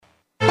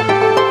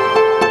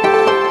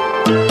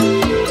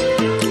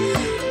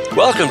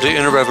Welcome to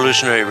Inner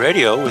Revolutionary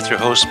Radio with your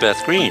host,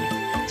 Beth Green.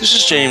 This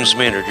is James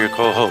Maynard, your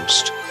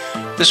co-host.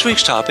 This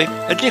week's topic,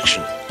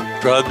 addiction,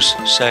 drugs,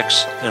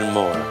 sex, and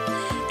more.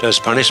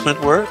 Does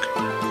punishment work?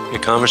 A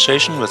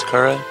conversation with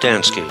Kara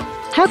Dansky.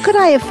 How could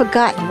I have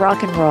forgotten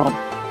rock and roll?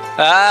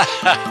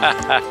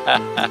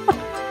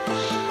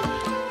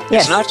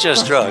 It's not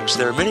just drugs.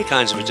 There are many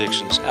kinds of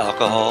addictions: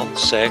 alcohol,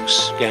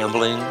 sex,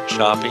 gambling,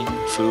 shopping,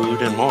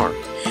 food, and more.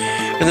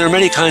 And there are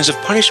many kinds of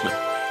punishment,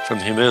 from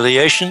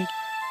humiliation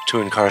to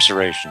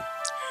incarceration.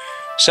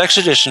 Sex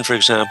addiction, for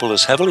example,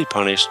 is heavily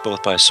punished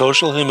both by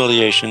social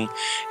humiliation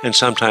and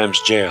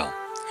sometimes jail.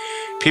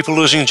 People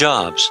losing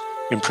jobs,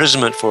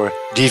 imprisonment for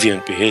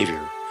deviant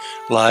behavior,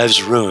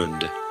 lives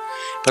ruined.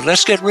 But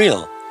let's get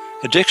real.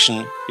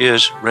 Addiction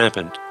is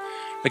rampant.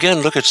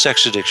 Again, look at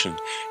sex addiction.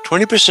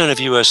 20% of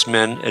U.S.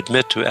 men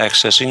admit to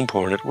accessing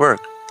porn at work.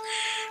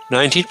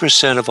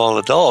 19% of all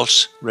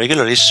adults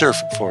regularly surf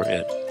for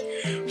it.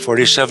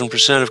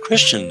 47% of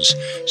Christians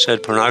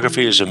said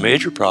pornography is a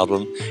major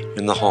problem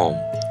in the home.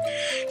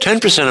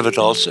 10% of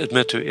adults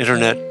admit to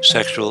internet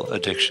sexual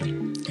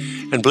addiction.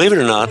 And believe it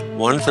or not,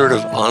 1/3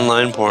 of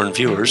online porn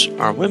viewers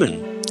are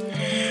women.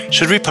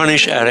 Should we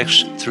punish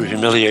addicts through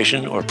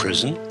humiliation or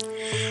prison?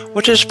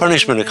 What does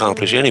punishment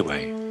accomplish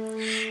anyway?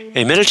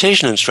 A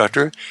meditation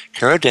instructor,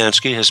 Kara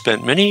Dansky, has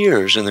spent many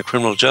years in the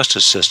criminal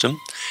justice system,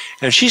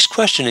 and she's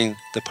questioning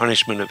the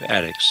punishment of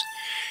addicts.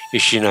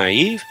 Is she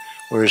naive,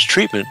 or is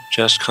treatment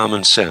just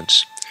common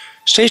sense?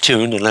 Stay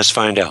tuned and let's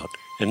find out.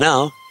 And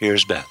now,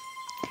 here's Beth.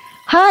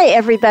 Hi,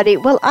 everybody.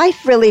 Well,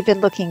 I've really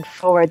been looking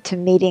forward to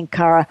meeting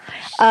Kara.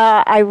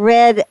 I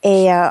read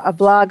a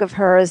blog of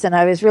hers, and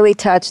I was really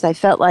touched. I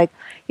felt like,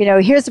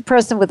 here's a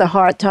person with a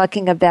heart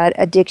talking about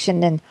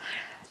addiction and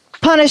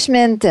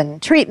punishment and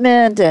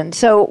treatment. And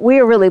so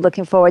we're really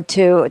looking forward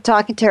to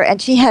talking to her.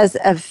 And she has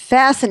a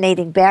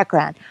fascinating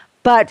background.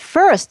 But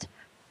first,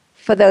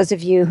 for those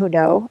of you who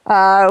know,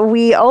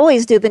 we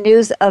always do the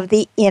news of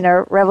the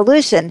inner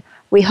revolution.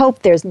 We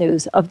hope there's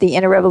news of the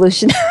inner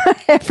revolution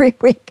every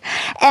week.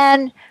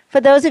 And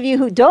for those of you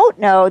who don't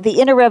know,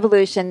 the inner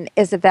revolution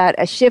is about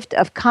a shift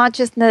of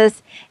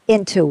consciousness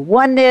into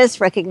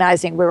oneness,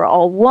 recognizing we're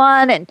all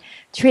one and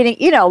treating,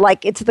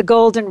 like it's the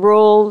golden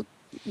rule,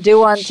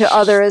 do unto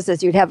others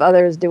as you'd have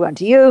others do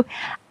unto you.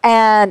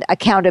 And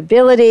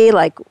accountability,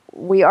 like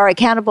we are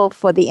accountable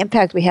for the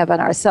impact we have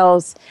on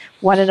ourselves,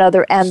 one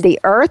another, and the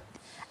earth.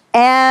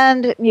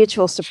 And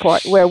mutual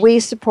support, where we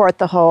support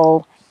the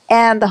whole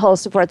and the whole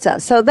supports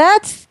us. So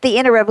that's the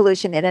inner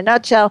revolution in a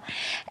nutshell.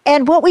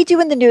 And what we do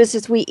in the news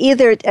is we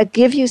either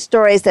give you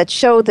stories that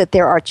show that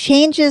there are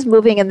changes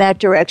moving in that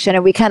direction,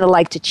 and we kind of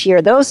like to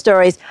cheer those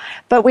stories,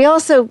 but we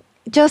also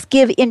just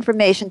give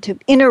information to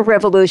inner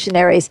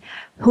revolutionaries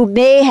who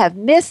may have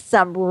missed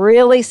some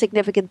really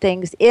significant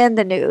things in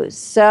the news.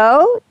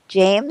 So,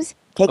 James,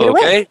 take it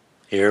away. Okay,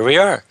 here we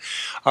are.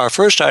 Our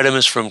first item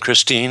is from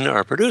Christine,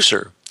 our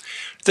producer.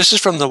 This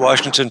is from the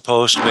Washington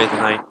Post, May the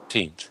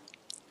 19th.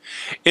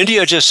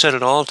 India just set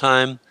an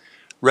all-time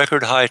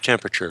record high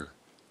temperature,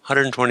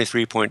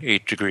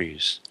 123.8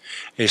 degrees.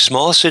 A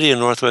small city in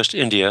northwest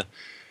India,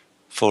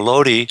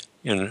 Pholodi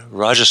in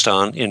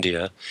Rajasthan,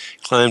 India,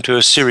 climbed to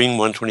a searing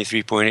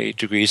 123.8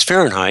 degrees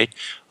Fahrenheit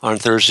on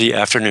Thursday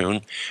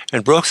afternoon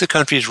and broke the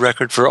country's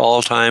record for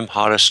all-time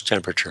hottest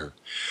temperature.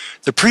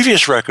 The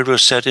previous record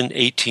was set in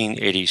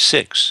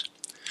 1886.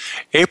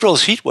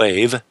 April's heat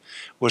wave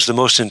was the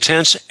most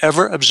intense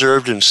ever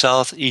observed in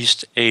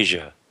Southeast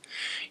Asia.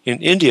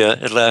 In India,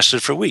 it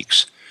lasted for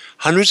weeks.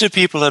 Hundreds of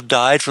people have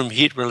died from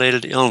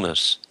heat-related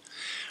illness.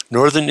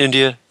 Northern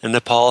India and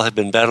Nepal have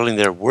been battling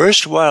their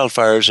worst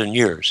wildfires in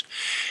years.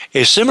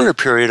 A similar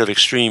period of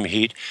extreme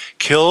heat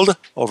killed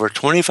over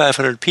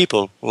 2,500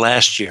 people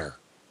last year.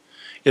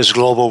 Is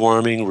global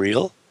warming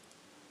real?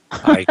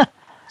 I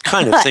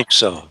kind of think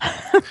so.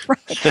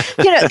 Right.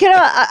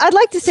 I'd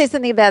like to say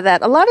something about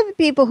that. A lot of the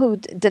people who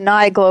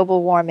deny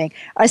global warming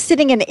are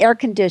sitting in air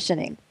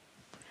conditioning.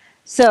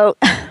 So,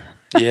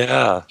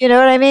 yeah. You know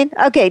what I mean?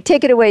 Okay,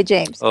 take it away,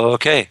 James.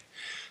 Okay.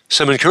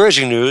 Some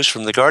encouraging news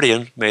from The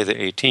Guardian, May the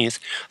 18th.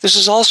 This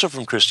is also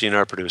from Christine,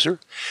 our producer.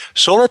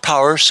 Solar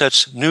power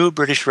sets new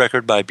British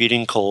record by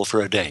beating coal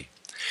for a day.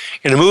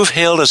 In a move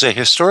hailed as a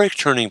historic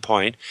turning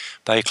point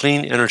by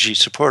clean energy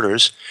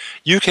supporters,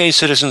 UK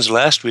citizens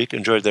last week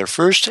enjoyed their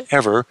first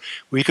ever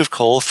week of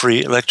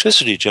coal-free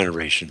electricity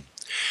generation.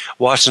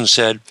 Watson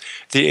said,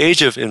 "The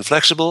age of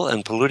inflexible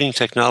and polluting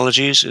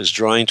technologies is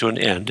drawing to an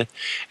end,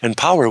 and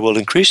power will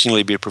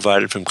increasingly be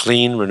provided from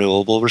clean,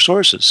 renewable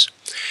resources."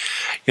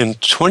 In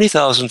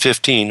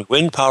 2015,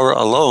 wind power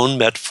alone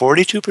met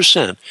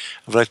 42%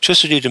 of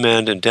electricity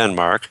demand in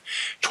Denmark,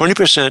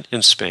 20%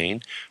 in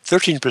Spain,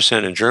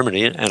 13% in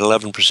Germany, and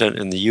 11%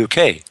 in the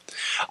UK.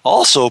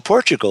 Also,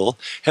 Portugal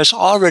has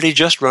already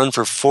just run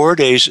for 4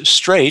 days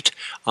straight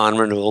on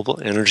renewable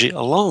energy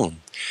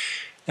alone,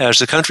 as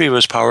the country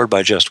was powered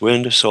by just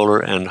wind, solar,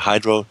 and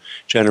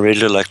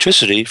hydro-generated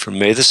electricity from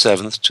May the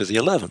 7th to the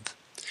 11th.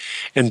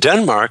 In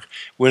Denmark,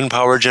 wind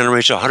power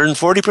generates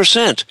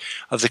 140%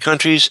 of the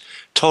country's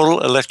total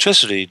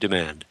electricity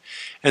demand.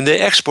 and they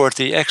export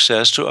the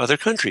excess to other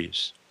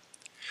countries.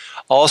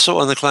 Also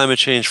on the climate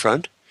change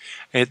front,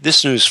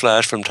 this news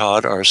flash from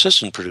Todd, our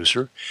assistant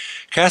producer,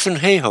 Catherine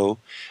Hayhoe,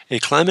 a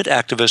climate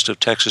activist of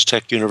Texas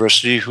Tech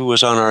University who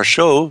was on our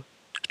show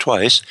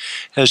twice,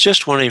 has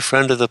just won a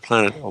Friend of the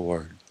Planet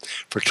Award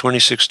for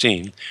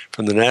 2016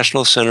 from the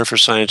National Center for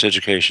Science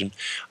Education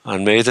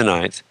on May the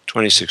 9th,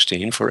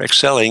 2016, for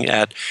excelling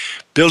at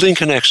building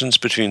connections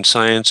between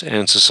science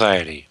and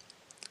society.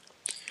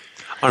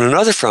 On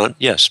another front,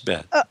 yes,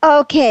 Beth.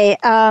 Okay.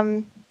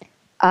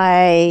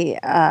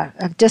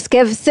 I've just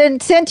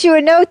sent you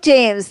a note,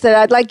 James, that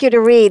I'd like you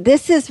to read.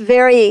 This is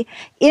very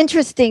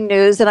interesting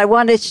news, and I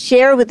want to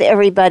share with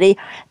everybody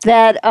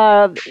that,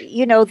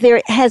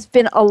 there has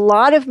been a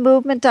lot of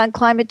movement on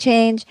climate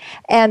change,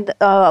 and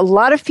a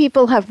lot of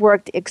people have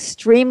worked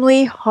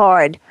extremely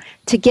hard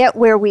to get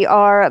where we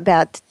are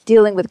about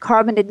dealing with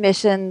carbon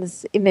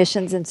emissions,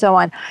 and so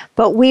on.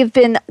 But we've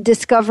been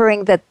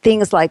discovering that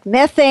things like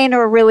methane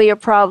are really a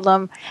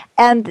problem,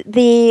 and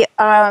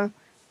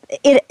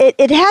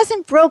it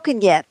hasn't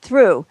broken yet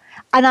through.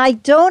 And I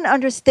don't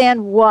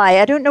understand why.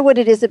 I don't know what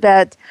it is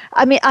about.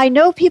 I mean, I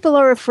know people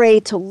are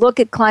afraid to look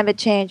at climate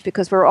change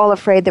because we're all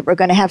afraid that we're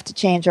going to have to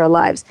change our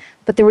lives.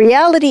 But the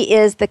reality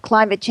is that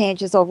climate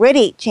change is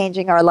already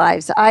changing our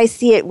lives. I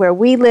see it where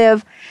we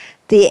live.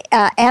 The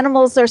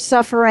animals are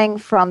suffering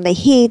from the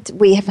heat.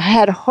 We have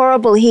had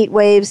horrible heat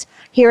waves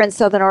here in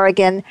Southern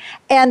Oregon.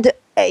 And,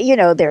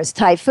 there's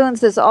typhoons,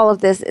 there's all of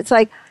this. It's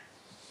like,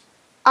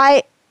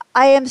 I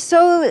am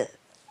so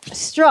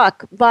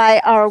struck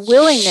by our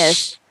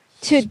willingness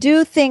to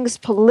do things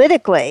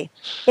politically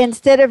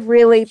instead of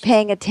really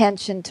paying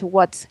attention to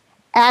what's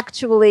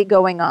actually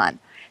going on,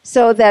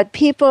 so that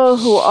people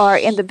who are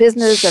in the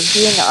business of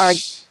being our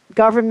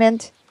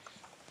government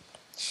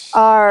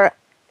are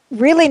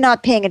really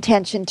not paying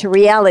attention to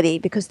reality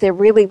because they're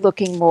really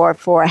looking more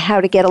for how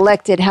to get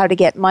elected, how to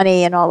get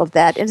money, and all of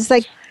that. And it's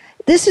like,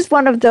 this is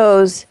one of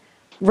those,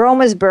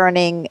 Rome is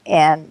burning,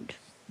 and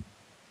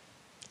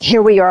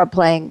here we are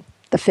playing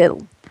the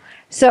fiddle.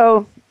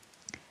 So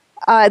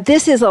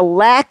this is a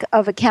lack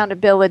of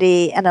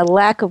accountability and a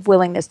lack of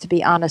willingness to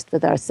be honest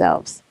with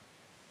ourselves.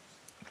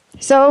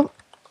 So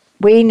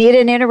we need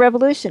an inner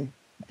revolution.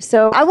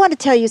 So I want to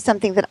tell you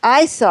something that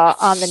I saw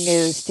on the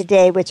news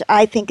today, which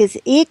I think is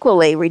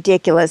equally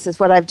ridiculous as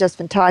what I've just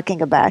been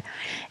talking about.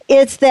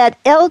 It's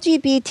that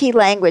LGBT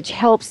language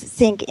helps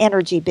sink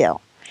energy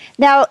bill.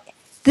 Now,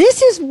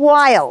 this is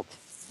wild.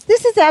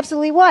 This is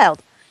absolutely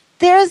wild.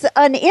 There's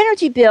an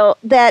energy bill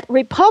that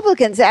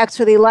Republicans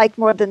actually liked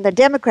more than the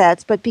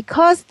Democrats, but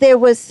because there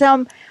was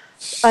some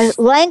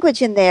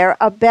language in there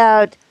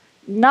about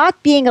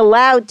not being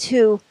allowed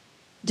to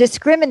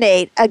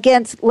discriminate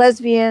against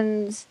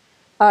lesbians,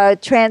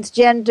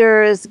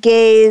 transgenders,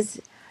 gays,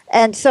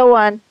 and so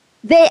on,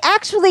 they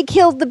actually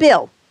killed the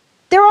bill,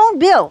 their own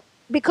bill,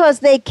 because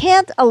they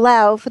can't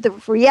allow for the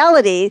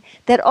reality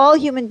that all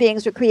human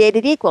beings are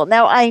created equal.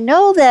 Now, I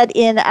know that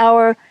in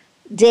our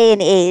day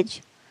and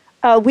age,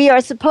 we are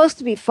supposed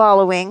to be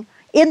following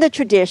in the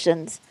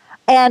traditions,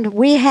 and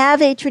we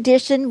have a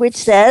tradition which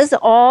says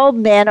all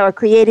men are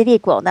created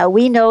equal. Now,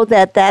 we know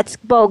that that's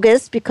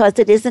bogus because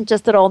it isn't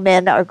just that all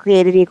men are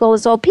created equal,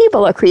 it's all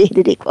people are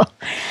created equal.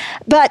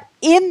 But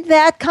in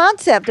that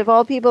concept of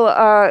all people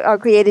are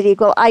created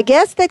equal, I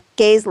guess that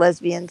gays,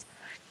 lesbians,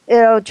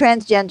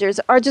 transgenders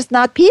are just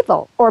not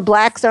people, or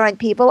blacks aren't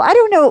people. I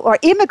don't know, or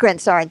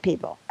immigrants aren't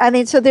people. I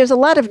mean, so there's a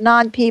lot of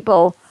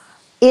non-people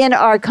in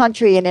our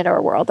country and in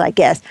our world, I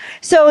guess.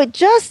 So it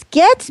just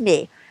gets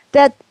me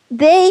that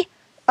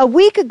a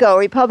week ago,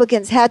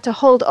 Republicans had to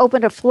hold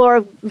open a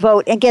floor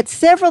vote and get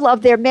several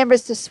of their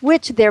members to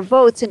switch their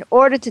votes in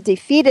order to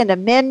defeat an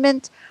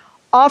amendment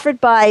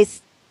offered by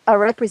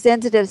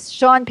Representative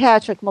Sean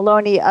Patrick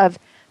Maloney of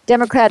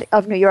Democrat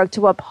of New York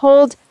to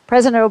uphold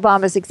President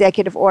Obama's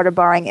executive order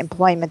barring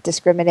employment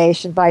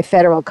discrimination by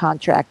federal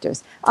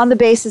contractors on the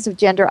basis of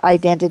gender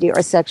identity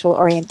or sexual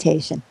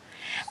orientation.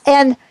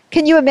 And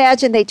can you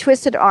imagine, they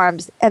twisted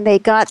arms and they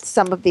got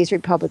some of these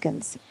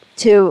Republicans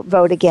to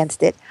vote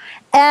against it.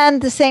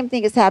 And the same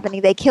thing is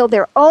happening. They killed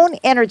their own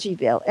energy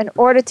bill in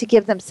order to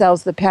give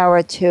themselves the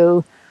power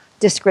to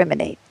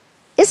discriminate.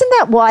 Isn't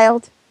that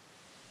wild?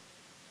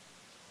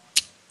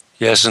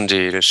 Yes,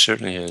 indeed. It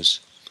certainly is.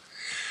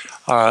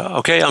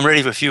 Okay, I'm ready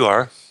if you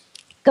are.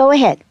 Go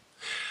ahead.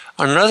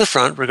 On another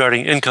front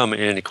regarding income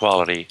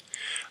inequality,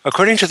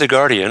 according to The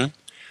Guardian,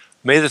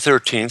 May the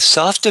 13th,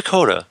 South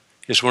Dakota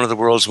is one of the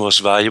world's most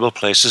valuable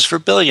places for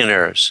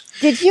billionaires.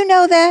 Did you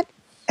know that?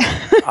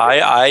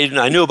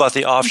 I knew about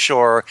the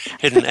offshore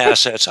hidden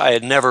assets. I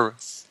had never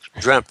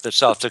dreamt that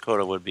South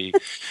Dakota would be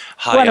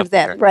high one up of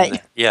them, there.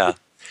 right. Yeah.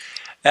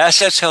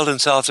 Assets held in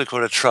South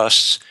Dakota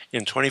trusts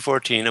in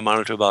 2014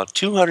 amounted to about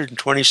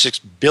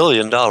 $226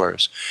 billion,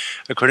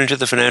 according to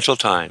the Financial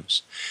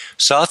Times.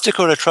 South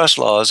Dakota trust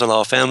laws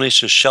allow families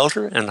to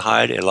shelter and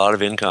hide a lot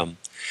of income.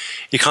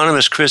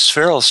 Economist Chris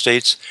Farrell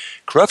states,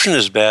 corruption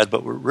is bad,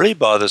 but what really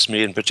bothers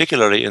me, and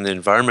particularly in the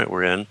environment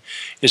we're in,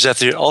 is that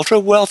the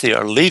ultra-wealthy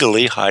are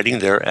legally hiding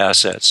their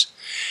assets.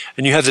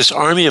 And you have this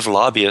army of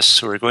lobbyists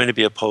who are going to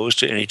be opposed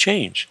to any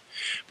change.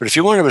 But if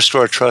you want to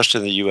restore trust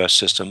in the U.S.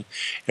 system,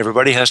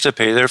 everybody has to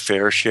pay their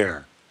fair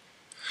share.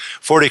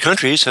 40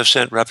 countries have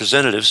sent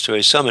representatives to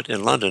a summit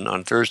in London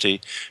on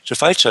Thursday to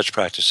fight such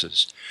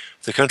practices.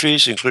 The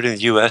countries, including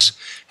the U.S.,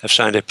 have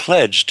signed a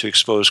pledge to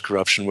expose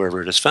corruption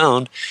wherever it is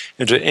found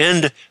and to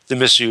end the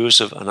misuse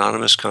of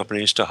anonymous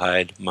companies to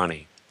hide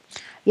money.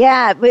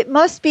 Yeah, it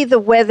must be the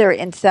weather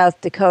in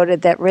South Dakota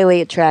that really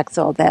attracts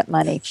all that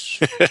money.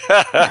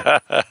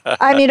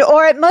 I mean,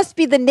 or it must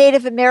be the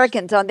Native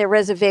Americans on their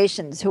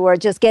reservations who are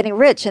just getting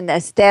rich and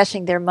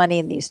stashing their money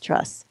in these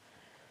trusts.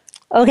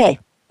 Okay.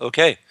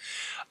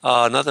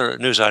 Another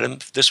news item,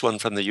 this one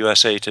from the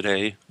USA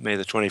Today, May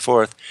the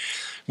 24th.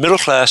 Middle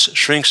class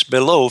shrinks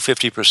below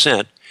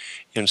 50%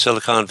 in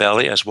Silicon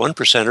Valley as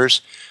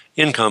 1%ers'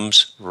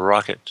 incomes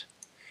rocket.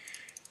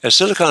 As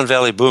Silicon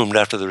Valley boomed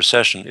after the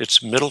recession,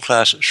 its middle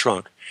class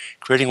shrunk,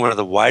 creating one of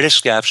the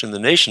widest gaps in the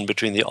nation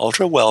between the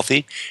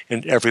ultra-wealthy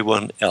and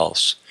everyone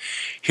else.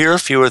 Here,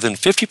 fewer than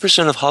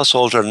 50% of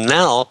households are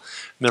now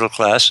middle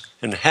class,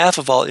 and half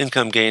of all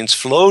income gains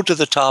flow to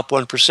the top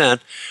 1%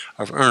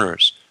 of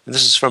earners. And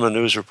this is from a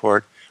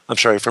report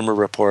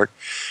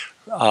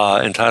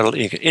entitled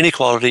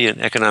Inequality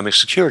and Economic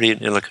Security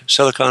in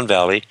Silicon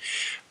Valley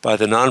by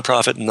the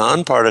nonprofit,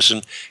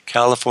 nonpartisan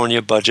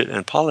California Budget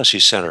and Policy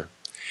Center.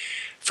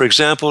 For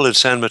example, in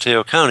San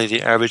Mateo County,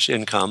 the average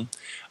income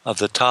of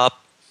the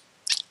top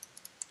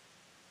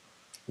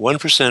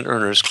 1%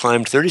 earners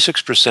climbed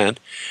 36%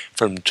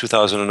 from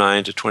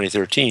 2009 to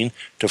 2013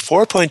 to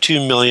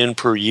 $4.2 million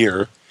per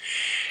year,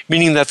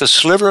 meaning that the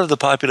sliver of the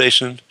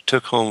population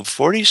took home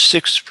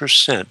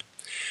 46%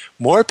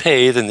 more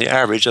pay than the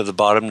average of the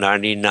bottom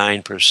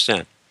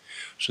 99%.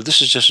 So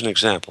this is just an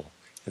example.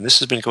 And this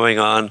has been going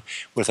on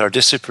with our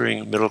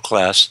disappearing middle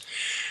class.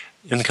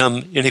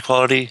 Income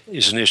inequality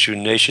is an issue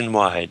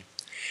nationwide.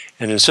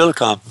 And in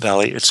Silicon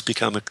Valley, it's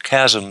become a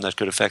chasm that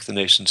could affect the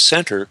nation's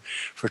center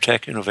for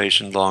tech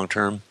innovation long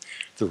term,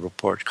 the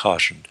report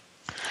cautioned.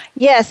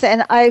 Yes,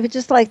 and I would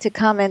just like to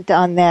comment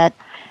on that.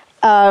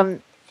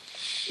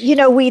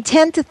 We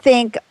tend to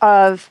think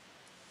of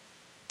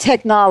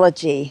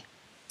technology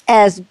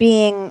as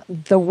being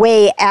the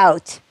way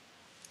out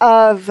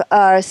of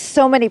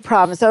so many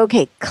problems.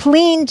 Okay,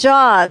 clean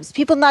jobs,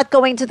 people not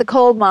going to the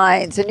coal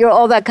mines, and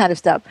all that kind of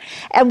stuff.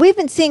 And we've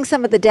been seeing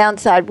some of the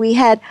downside. We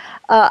had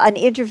an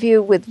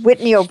interview with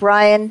Whitney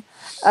O'Brien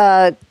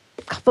a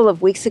couple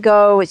of weeks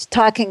ago, which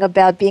talking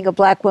about being a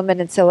black woman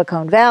in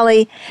Silicon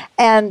Valley.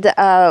 And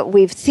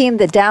we've seen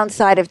the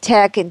downside of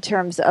tech in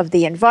terms of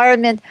the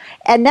environment.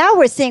 And now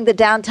we're seeing the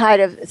downside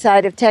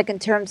of tech in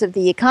terms of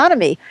the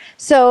economy.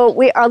 So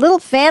our little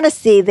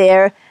fantasy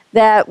there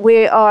that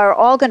we are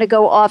all going to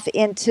go off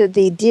into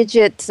the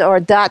digits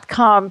or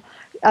 .com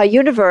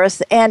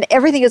universe and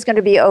everything is going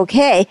to be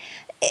okay.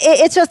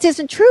 It just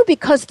isn't true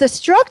because the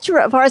structure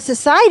of our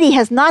society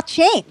has not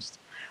changed.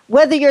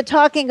 Whether you're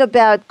talking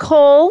about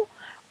coal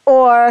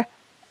or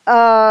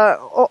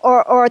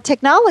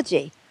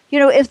technology,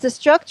 if the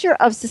structure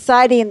of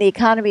society and the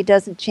economy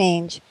doesn't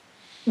change,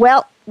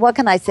 well, what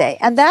can I say?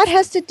 And that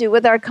has to do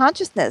with our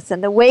consciousness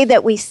and the way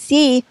that we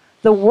see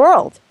the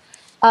world.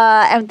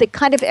 And the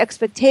kind of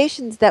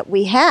expectations that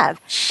we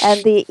have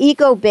and the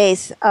ego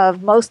base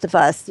of most of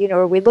us,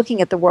 are we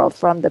looking at the world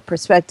from the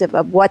perspective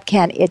of what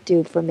can it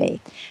do for me?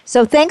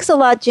 So thanks a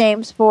lot,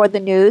 James, for the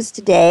news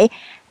today.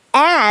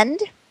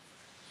 And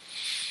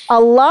a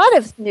lot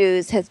of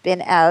news has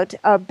been out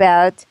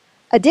about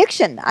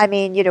addiction. I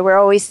mean, we're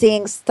always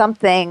seeing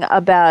something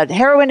about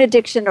heroin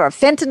addiction or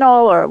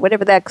fentanyl or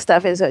whatever that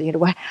stuff is,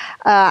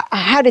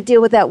 how to deal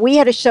with that. We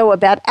had a show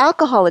about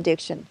alcohol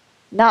addiction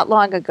not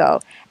long ago.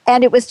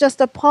 And it was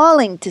just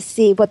appalling to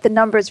see what the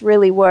numbers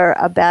really were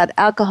about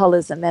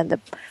alcoholism and the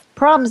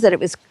problems that it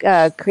was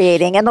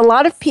creating. And a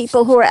lot of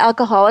people who are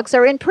alcoholics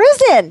are in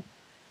prison,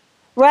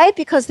 right?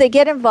 Because they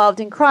get involved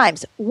in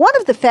crimes. One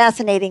of the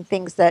fascinating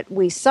things that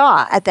we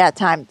saw at that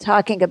time,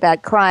 talking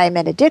about crime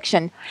and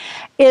addiction,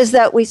 is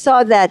that we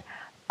saw that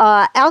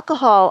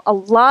alcohol, a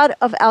lot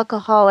of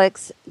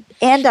alcoholics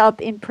end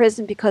up in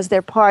prison because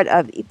they're part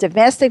of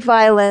domestic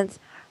violence,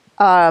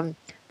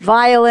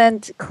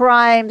 violent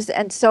crimes,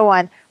 and so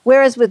on.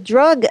 Whereas with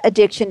drug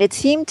addiction, it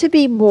seemed to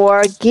be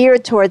more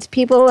geared towards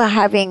people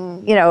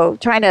having,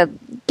 trying to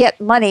get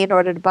money in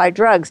order to buy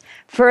drugs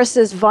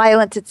versus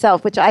violence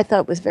itself, which I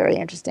thought was very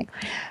interesting.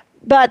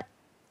 But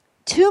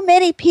too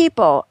many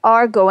people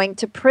are going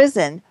to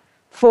prison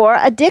for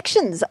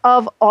addictions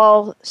of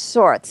all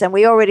sorts. And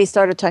we already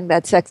started talking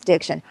about sex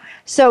addiction.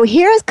 So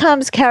here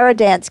comes Kara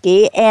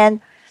Dansky,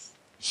 and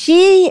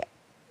she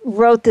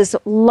wrote this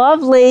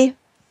lovely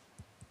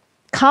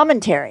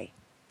commentary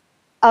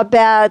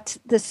about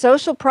the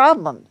social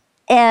problem.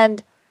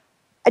 And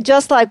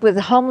just like with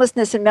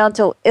homelessness and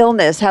mental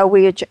illness, how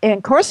we are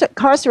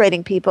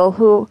incarcerating people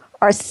who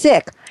are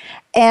sick.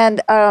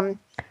 And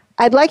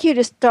I'd like you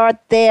to start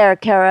there,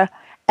 Kara,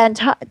 And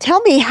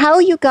tell me how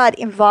you got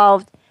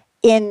involved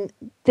in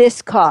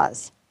this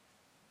cause.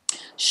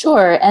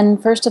 Sure.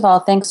 And first of all,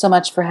 thanks so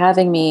much for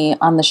having me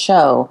on the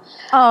show.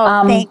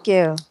 Oh, thank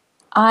you.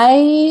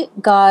 I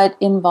got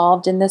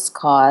involved in this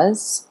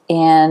cause,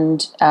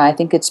 and I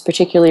think it's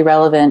particularly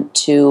relevant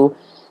to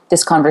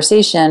this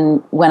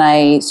conversation when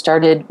I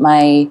started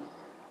my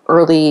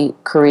early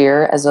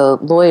career as a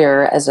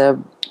lawyer, as a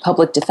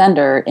public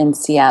defender in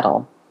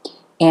Seattle.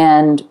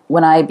 And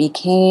when I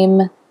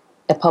became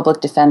a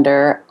public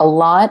defender, a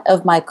lot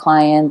of my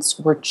clients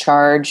were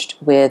charged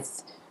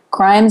with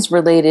crimes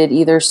related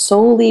either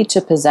solely to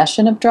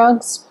possession of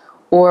drugs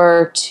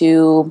or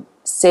to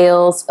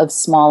sales of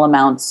small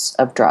amounts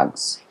of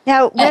drugs.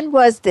 Now, when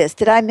was this?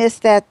 Did I miss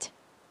that?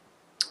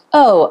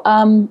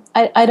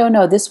 I don't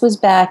know. This was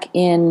back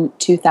in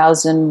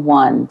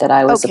 2001 that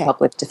I was a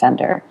public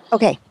defender.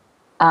 Okay.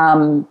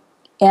 And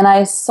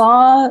I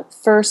saw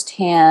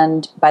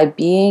firsthand by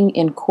being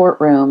in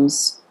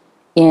courtrooms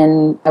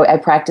I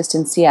practiced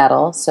in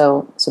Seattle,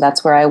 so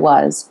that's where I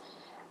was.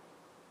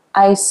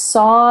 I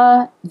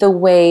saw the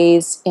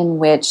ways in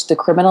which the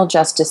criminal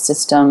justice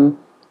system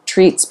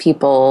treats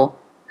people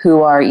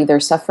who are either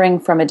suffering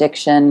from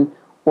addiction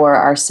or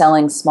are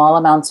selling small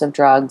amounts of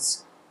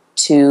drugs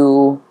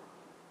to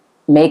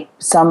make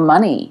some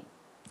money.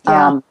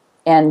 Yeah.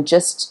 And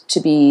just to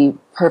be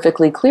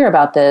perfectly clear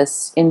about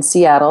this, in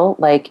Seattle,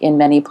 like in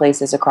many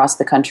places across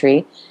the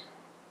country,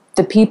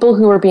 the people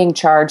who were being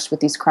charged with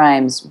these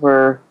crimes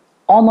were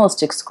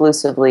almost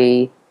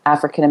exclusively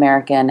African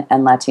American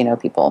and Latino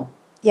people.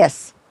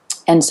 Yes.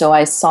 And so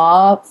I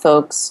saw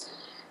folks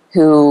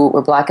who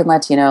were Black and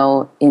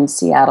Latino in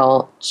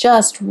Seattle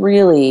just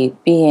really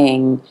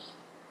being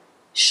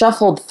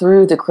shuffled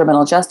through the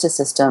criminal justice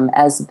system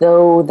as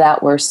though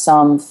that were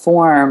some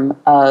form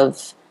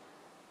of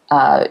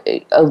a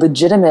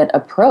legitimate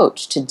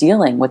approach to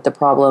dealing with the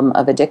problem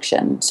of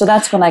addiction. So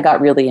that's when I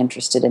got really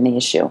interested in the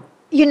issue.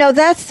 You know,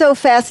 that's so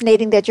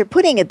fascinating that you're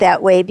putting it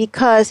that way,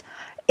 because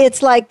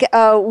it's like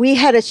we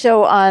had a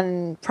show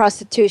on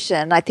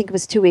prostitution, I think it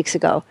was 2 weeks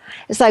ago.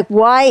 It's like,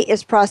 why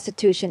is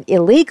prostitution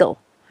illegal?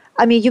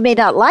 I mean, you may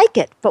not like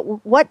it, but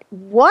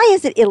why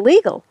is it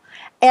illegal?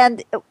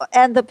 And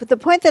the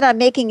point that I'm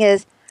making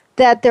is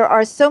that there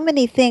are so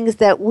many things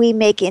that we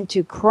make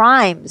into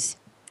crimes,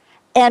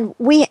 and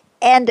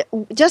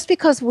just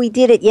because we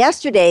did it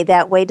yesterday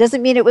that way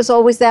doesn't mean it was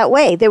always that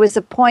way. There was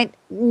a point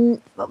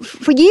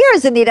for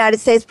years in the United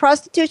States,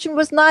 prostitution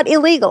was not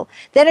illegal.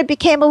 Then it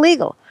became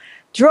illegal.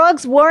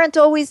 Drugs weren't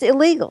always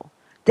illegal.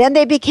 Then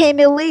they became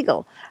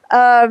illegal.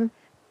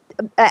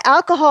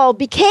 Alcohol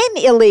became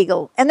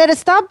illegal, and then it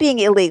stopped being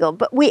illegal.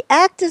 But we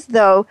act as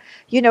though,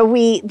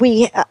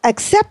 we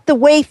accept the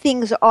way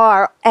things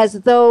are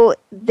as though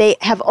they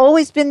have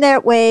always been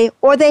that way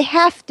or they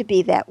have to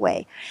be that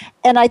way.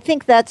 And I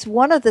think that's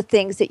one of the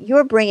things that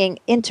you're bringing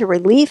into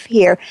relief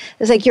here.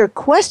 It's like you're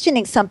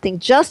questioning something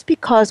just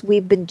because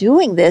we've been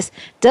doing this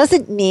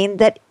doesn't mean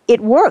that it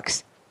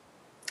works.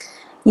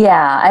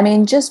 Yeah, I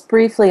mean, just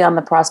briefly on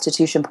the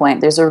prostitution point,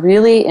 there's a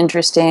really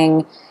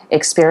interesting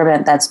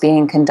experiment that's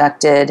being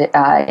conducted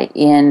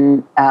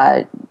in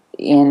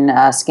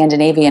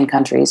Scandinavian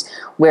countries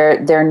where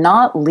they're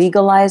not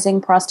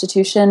legalizing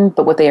prostitution,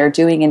 but what they are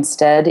doing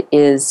instead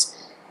is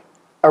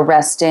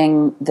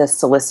arresting the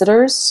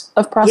solicitors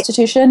of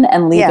prostitution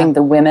and leaving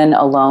the women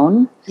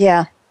alone.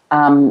 Yeah.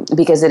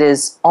 Because it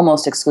is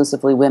almost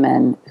exclusively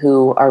women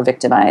who are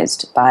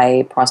victimized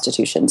by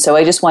prostitution. So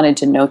I just wanted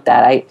to note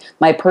that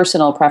my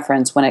personal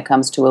preference when it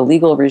comes to a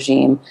legal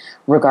regime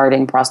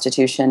regarding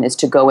prostitution is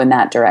to go in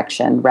that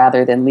direction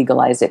rather than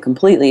legalize it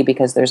completely,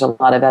 because there's a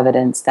lot of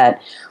evidence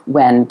that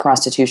when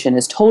prostitution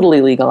is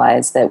totally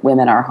legalized that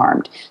women are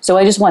harmed. So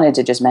I just wanted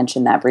to just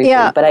mention that briefly.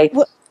 Yeah. But I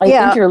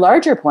think your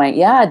larger point,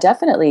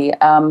 definitely.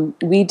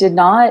 We did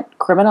not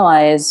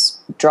criminalize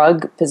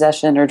drug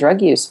possession or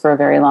drug use for a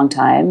very long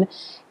time,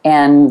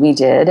 and we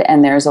did.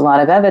 And there's a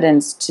lot of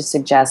evidence to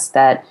suggest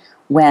that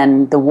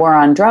when the war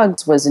on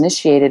drugs was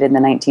initiated in the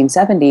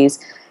 1970s,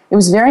 it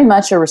was very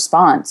much a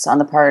response on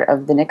the part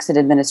of the Nixon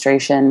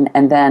administration,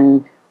 and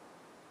then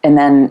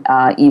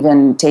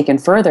even taken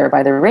further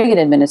by the Reagan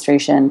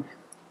administration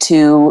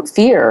to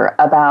fear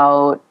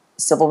about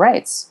civil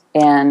rights.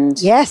 And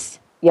yes,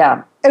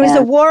 yeah. It was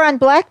a war on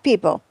Black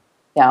people.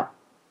 Yeah.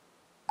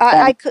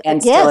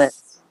 And still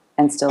is.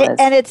 And still is.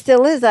 And it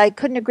still is. I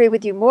couldn't agree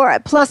with you more.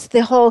 Plus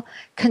the whole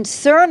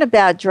concern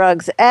about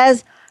drugs,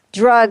 as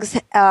drugs,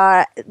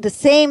 the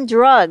same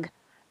drug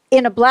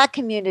in a Black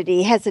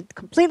community has a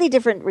completely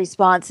different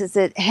response as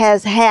it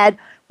has had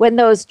when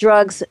those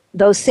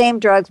same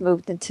drugs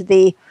moved into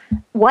the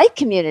white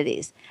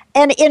communities.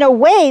 And in a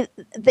way,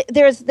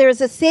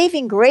 there's a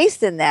saving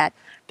grace in that,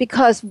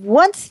 because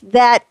once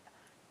that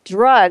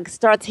drug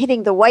starts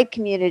hitting the white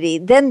community,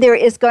 then there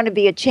is going to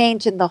be a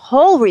change in the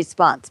whole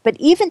response. But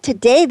even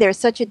today, there's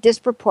such a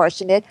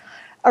disproportionate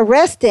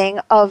arresting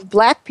of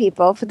Black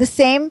people for the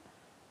same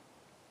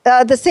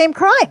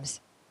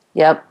crimes.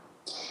 Yep.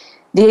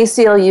 The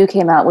ACLU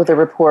came out with a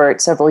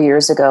report several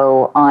years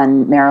ago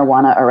on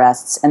marijuana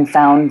arrests and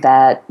found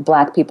that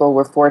Black people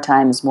were 4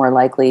 times more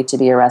likely to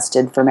be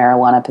arrested for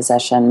marijuana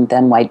possession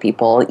than white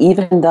people,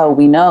 even though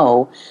we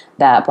know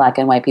that Black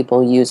and white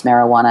people use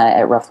marijuana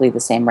at roughly the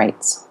same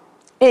rates.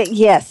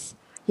 Yes.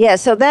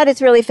 Yes. So that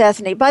is really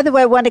fascinating. By the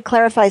way, I want to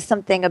clarify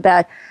something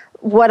about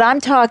what I'm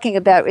talking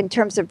about in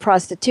terms of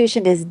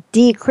prostitution is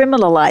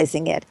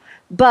decriminalizing it.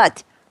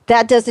 But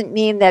that doesn't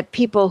mean that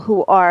people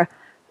who are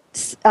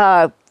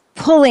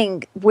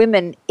pulling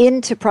women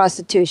into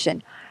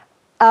prostitution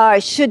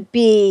should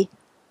be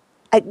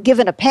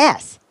given a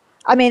pass.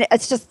 I mean,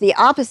 it's just the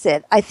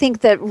opposite. I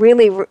think that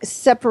really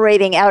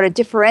separating out or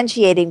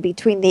differentiating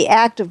between the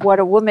act of what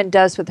a woman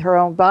does with her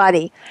own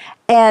body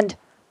and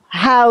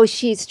how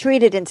she's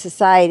treated in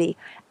society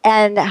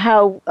and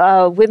how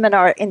women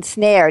are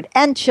ensnared,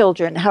 and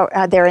children,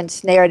 how they're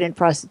ensnared in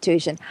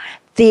prostitution.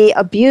 The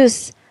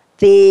abuse,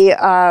 the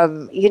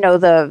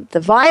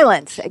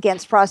violence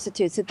against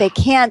prostitutes, that they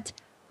can't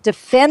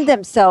defend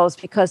themselves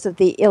because of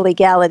the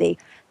illegality.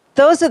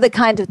 Those are the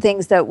kinds of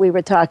things that we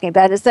were talking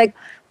about. It's like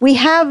we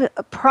have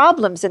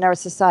problems in our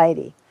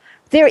society.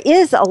 There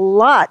is a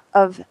lot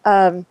of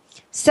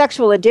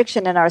sexual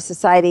addiction in our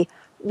society.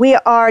 We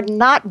are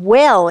not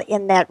well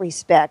in that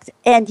respect,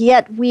 and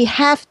yet we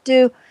have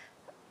to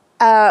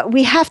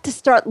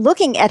start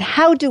looking at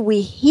how do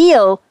we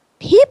heal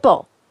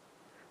people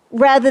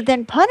rather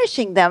than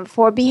punishing them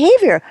for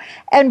behavior.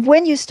 And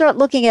when you start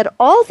looking at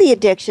all the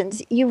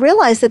addictions, you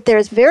realize that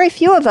there's very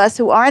few of us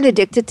who aren't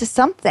addicted to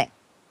something.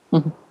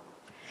 Mm-hmm.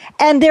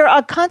 And there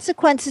are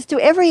consequences to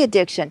every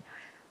addiction.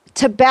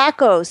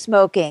 Tobacco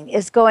smoking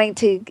is going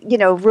to,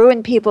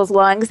 ruin people's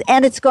lungs,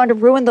 and it's going to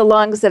ruin the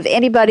lungs of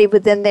anybody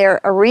within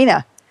their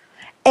arena.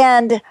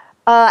 And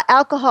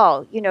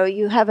alcohol,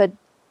 you have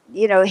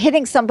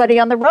hitting somebody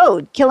on the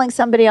road, killing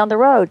somebody on the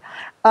road.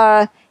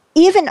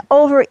 Even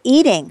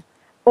overeating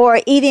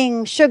or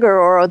eating sugar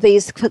or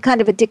these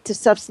kind of addictive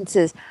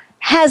substances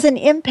has an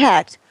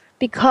impact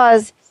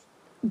because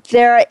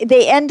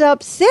they end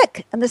up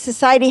sick, and the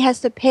society has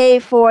to pay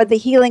for the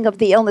healing of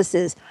the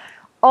illnesses.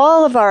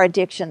 All of our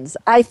addictions,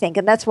 I think,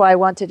 and that's why I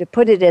wanted to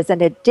put it as an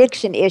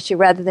addiction issue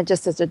rather than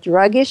just as a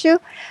drug issue,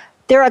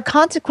 there are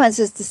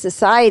consequences to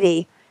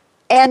society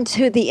and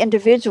to the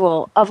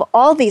individual of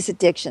all these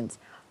addictions.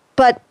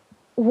 But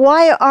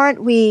why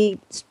aren't we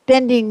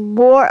spending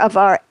more of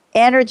our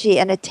energy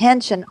and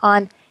attention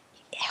on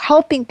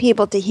helping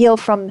people to heal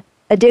from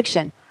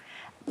addiction?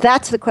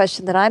 That's the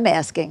question that I'm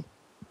asking.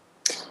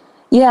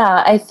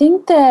 Yeah, I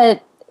think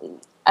that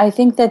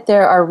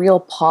there are real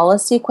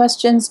policy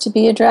questions to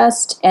be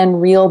addressed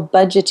and real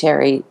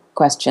budgetary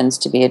questions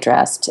to be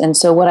addressed. And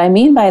so what I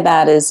mean by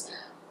that is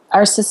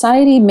our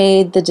society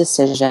made the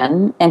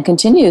decision and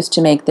continues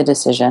to make the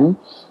decision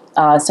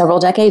several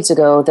decades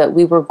ago that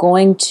we were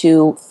going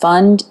to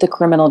fund the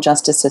criminal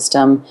justice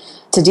system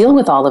to deal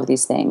with all of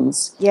these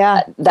things.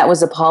 Yeah. That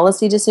was a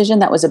policy decision.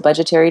 That was a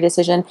budgetary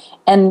decision.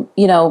 And,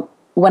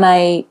 when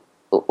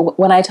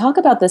I talk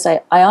about this,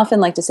 I often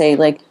like to say,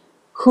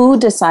 who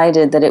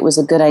decided that it was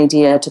a good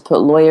idea to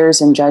put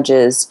lawyers and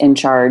judges in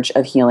charge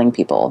of healing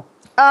people?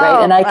 Oh,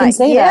 right? And I can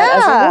say that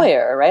as a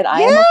lawyer, right?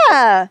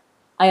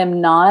 I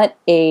am not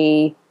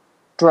a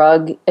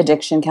drug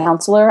addiction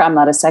counselor. I'm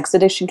not a sex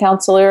addiction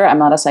counselor. I'm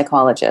not a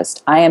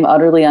psychologist. I am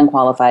utterly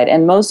unqualified.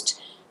 And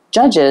most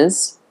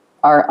judges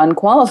are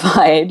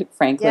unqualified,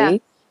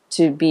 frankly,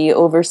 to be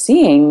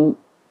overseeing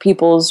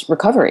people's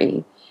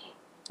recovery.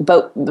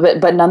 But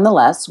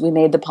nonetheless, we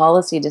made the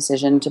policy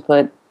decision to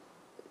put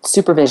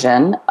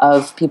supervision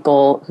of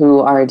people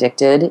who are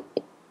addicted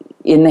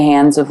in the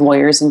hands of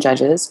lawyers and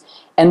judges.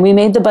 And we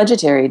made the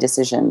budgetary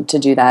decision to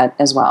do that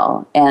as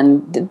well.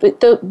 And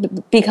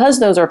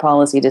because those are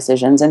policy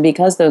decisions and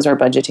because those are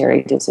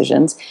budgetary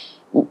decisions,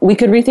 we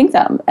could rethink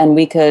them and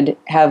we could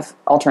have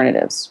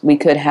alternatives. We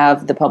could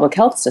have the public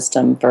health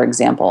system, for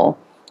example,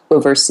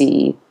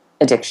 oversee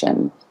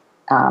addiction.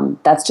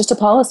 That's just a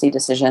policy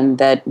decision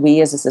that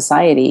we as a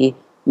society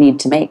need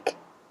to make.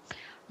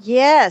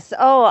 Yes.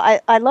 Oh,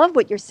 I love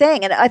what you're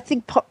saying. And I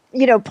think, part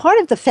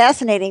of the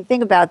fascinating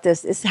thing about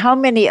this is how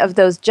many of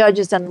those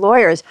judges and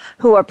lawyers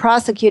who are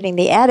prosecuting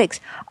the addicts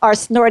are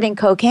snorting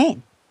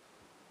cocaine.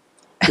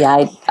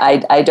 Yeah,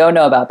 I don't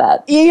know about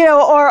that.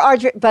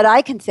 But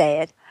I can say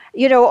it,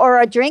 or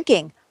are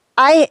drinking.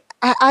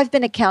 I've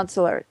been a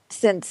counselor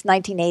since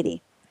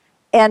 1980,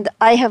 and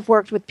I have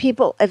worked with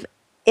people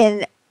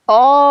in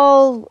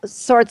all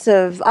sorts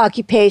of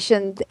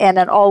occupations and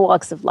in all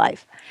walks of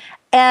life.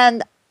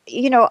 And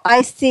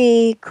I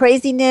see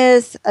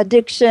craziness,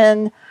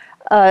 addiction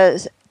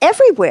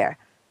everywhere.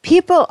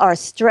 People are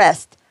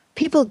stressed.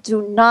 People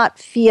do not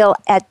feel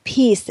at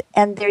peace,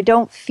 and they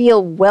don't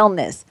feel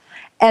wellness.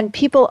 And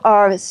people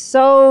are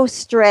so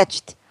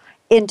stretched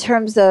in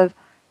terms of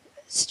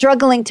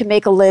struggling to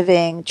make a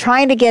living,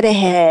 trying to get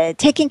ahead,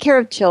 taking care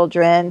of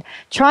children,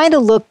 trying to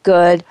look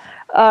good,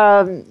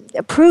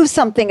 prove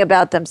something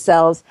about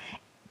themselves.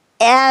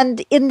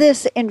 And in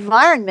this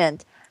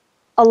environment,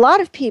 a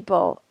lot of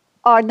people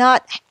are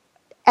not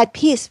at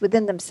peace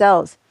within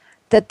themselves.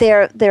 that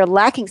they're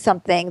lacking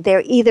something.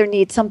 They either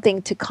need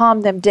something to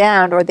calm them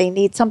down, or they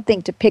need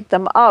something to pick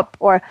them up,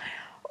 or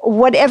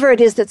whatever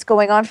it is that's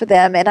going on for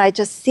them. And I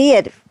just see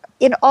it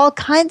in all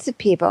kinds of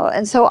people.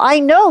 And so I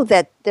know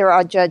that there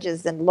are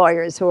judges and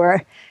lawyers who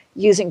are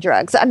using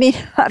drugs. I mean,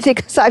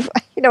 because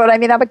you know what I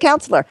mean? I'm a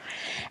counselor.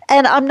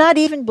 And I'm not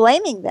even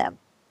blaming them.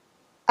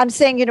 I'm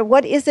saying,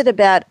 what is it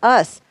about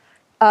us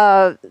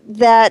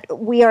that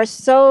we are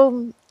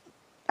so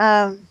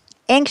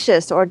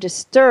anxious or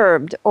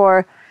disturbed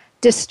or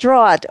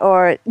distraught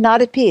or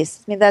not at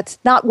peace? I mean, that's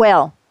not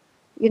well,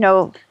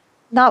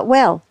 not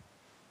well.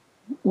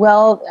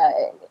 Well,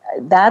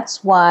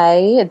 that's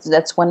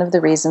one of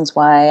the reasons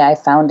why I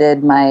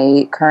founded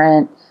my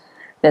current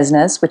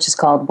business, which is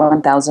called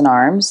 1,000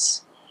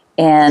 Arms.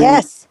 And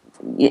yes.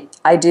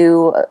 I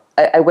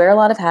wear a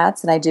lot of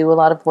hats and I do a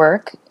lot of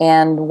work.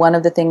 And one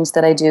of the things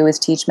that I do is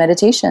teach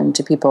meditation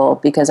to people,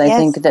 because I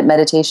think that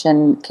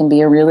meditation can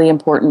be a really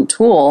important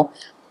tool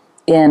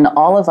in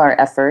all of our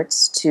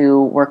efforts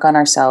to work on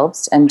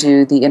ourselves and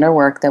do the inner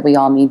work that we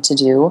all need to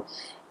do.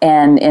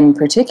 And in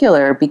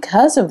particular,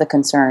 because of the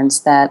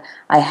concerns that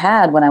I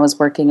had when I was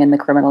working in the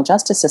criminal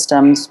justice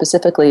system,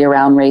 specifically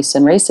around race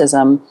and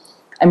racism,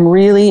 I'm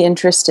really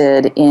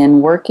interested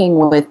in working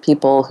with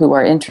people who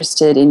are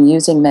interested in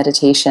using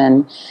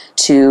meditation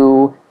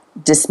to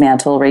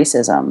dismantle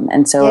racism.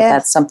 And so if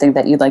that's something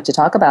that you'd like to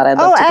talk about, I'd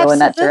love to go in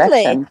that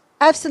direction.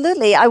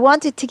 Absolutely. I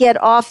wanted to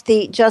get off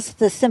just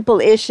the simple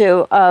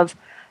issue of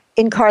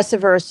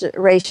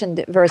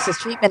incarceration versus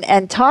treatment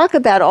and talk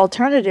about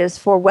alternatives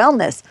for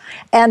wellness.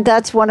 And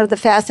that's one of the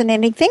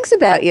fascinating things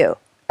about you.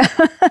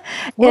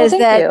 Is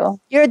that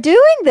you're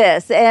doing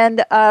this,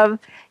 and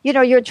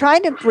you're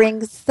trying to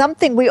bring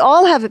something. We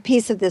all have a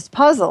piece of this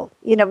puzzle.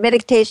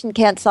 Meditation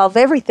can't solve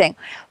everything,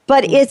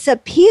 but it's a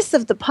piece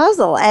of the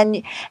puzzle.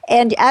 And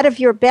out of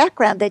your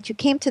background, that you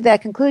came to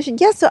that conclusion.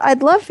 Yes, so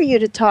I'd love for you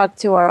to talk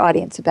to our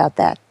audience about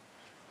that.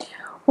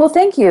 Well,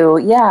 thank you.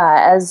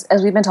 Yeah, as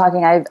we've been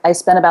talking, I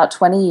spent about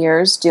 20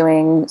 years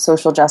doing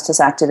social justice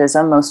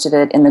activism, most of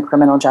it in the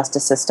criminal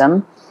justice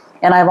system.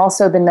 And I've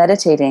also been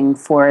meditating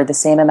for the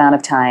same amount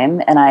of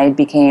time, and I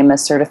became a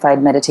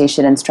certified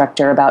meditation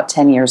instructor about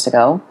 10 years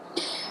ago.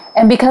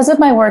 And because of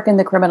my work in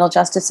the criminal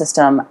justice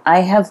system,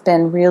 I have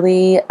been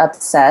really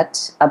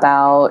upset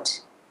about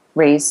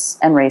race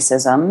and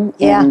racism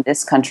in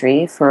this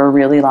country for a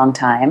really long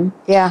time.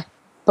 Yeah.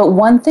 But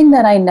one thing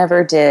that I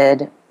never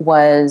did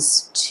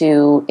was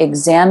to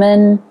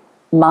examine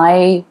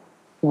my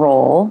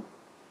role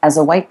as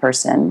a white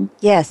person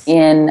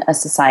in a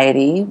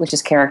society which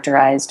is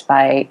characterized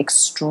by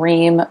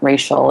extreme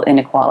racial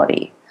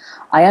inequality.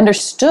 I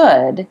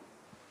understood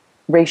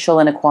racial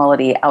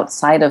inequality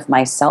outside of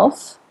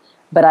myself,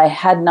 but I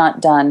had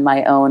not done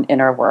my own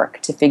inner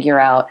work to figure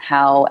out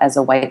how, as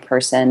a white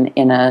person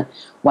in a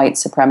white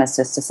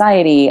supremacist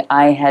society,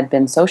 I had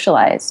been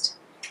socialized.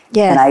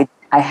 Yes. And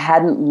I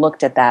hadn't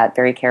looked at that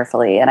very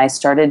carefully. And I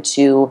started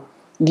to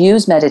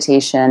use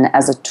meditation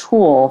as a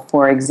tool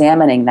for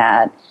examining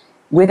that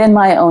within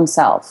my own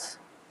self.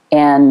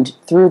 And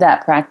through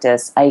that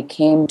practice, I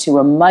came to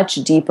a much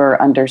deeper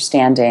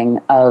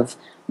understanding of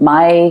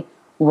my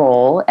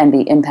role and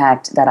the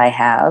impact that I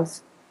have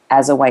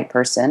as a white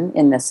person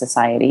in this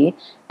society,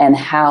 and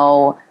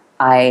how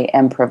I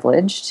am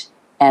privileged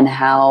and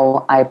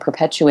how I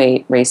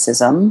perpetuate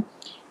racism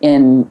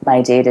in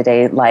my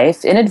day-to-day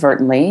life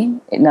inadvertently.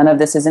 None of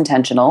this is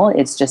intentional.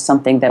 It's just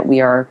something that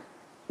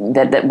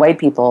that white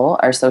people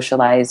are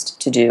socialized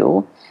to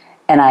do.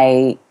 And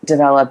I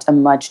developed a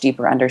much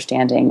deeper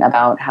understanding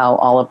about how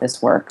all of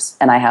this works.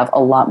 And I have a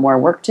lot more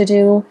work to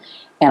do,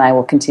 and I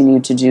will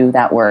continue to do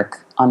that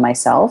work on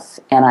myself.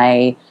 And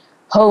I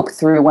hope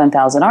through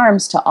 1,000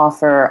 Arms to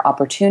offer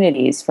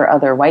opportunities for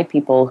other white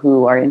people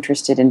who are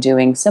interested in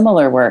doing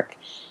similar work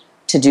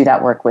to do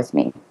that work with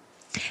me.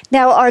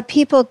 Now, are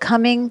people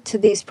coming to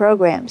these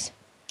programs?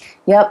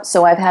 Yep.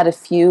 So I've had a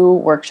few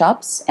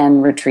workshops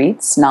and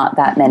retreats, not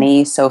that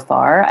many so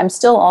far. I'm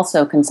still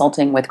also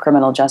consulting with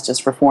criminal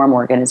justice reform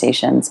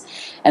organizations.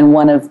 And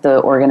one of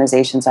the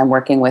organizations I'm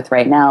working with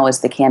right now is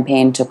the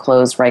campaign to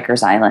close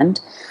Rikers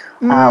Island,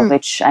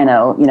 which I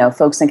know,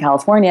 folks in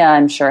California,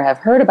 I'm sure, have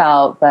heard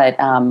about. But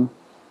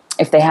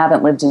if they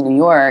haven't lived in New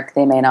York,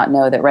 they may not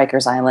know that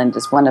Rikers Island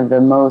is one of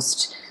the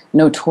most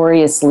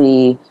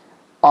notoriously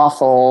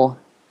awful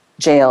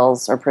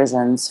jails or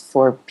prisons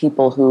for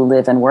people who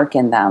live and work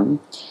in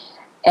them.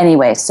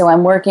 Anyway, so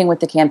I'm working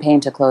with the campaign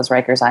to close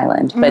Rikers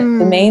Island. But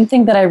the main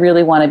thing that I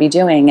really want to be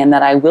doing, and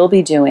that I will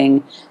be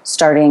doing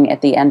starting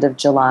at the end of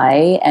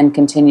July and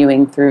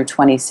continuing through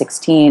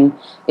 2016,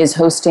 is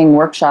hosting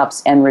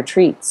workshops and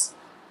retreats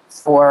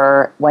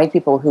for white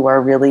people who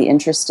are really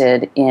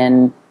interested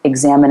in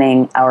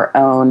examining our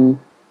own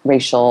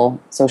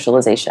racial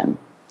socialization.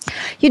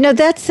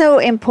 That's so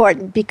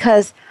important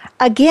because,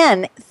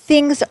 again,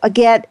 things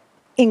get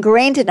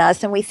ingrained in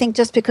us, and we think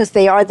just because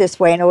they are this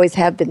way and always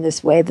have been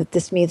this way, that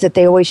this means that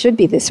they always should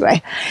be this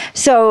way.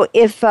 So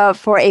if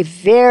for a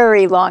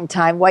very long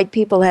time white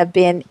people have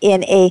been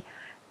in a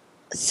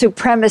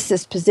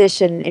supremacist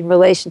position in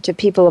relation to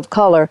people of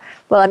color,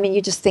 well, I mean,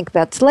 you just think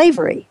about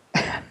slavery.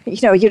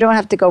 You don't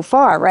have to go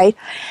far, right?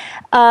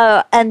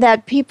 And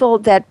that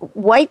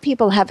white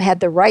people have had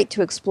the right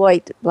to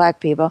exploit black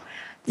people,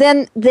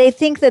 then they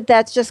think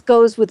that just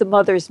goes with the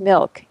mother's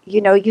milk.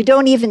 You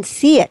don't even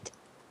see it.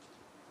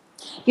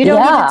 You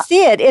don't even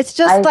see it. It's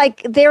just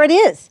like, there it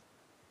is.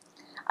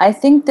 I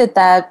think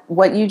that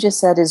what you just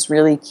said is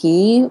really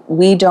key.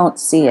 We don't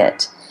see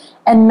it.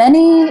 And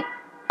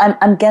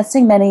I'm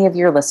guessing many of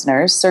your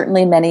listeners,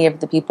 certainly many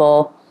of the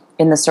people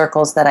in the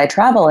circles that I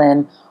travel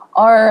in,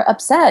 are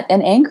upset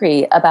and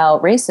angry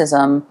about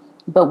racism.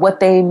 But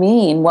what we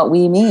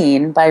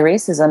mean by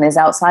racism is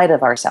outside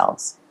of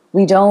ourselves.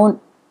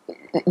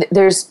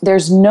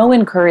 There's no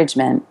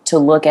encouragement to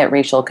look at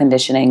racial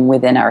conditioning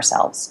within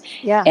ourselves.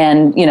 Yeah.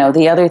 And,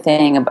 the other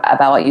thing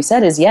about what you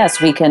said is, yes,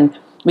 we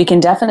can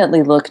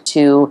definitely look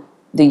to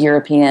the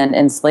European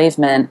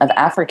enslavement of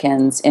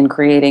Africans in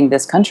creating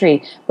this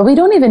country, but we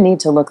don't even need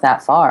to look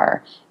that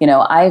far.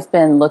 I've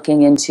been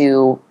looking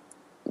into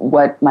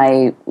what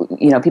my,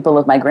 people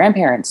of my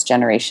grandparents'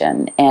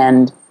 generation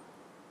and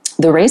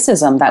the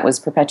racism that was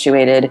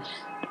perpetuated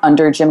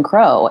under Jim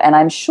Crow. And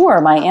I'm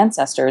sure my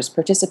ancestors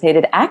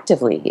participated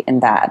actively in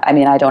that. I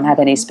mean, I don't have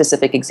any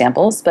specific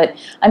examples, but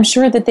I'm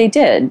sure that they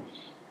did.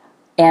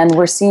 And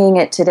we're seeing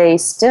it today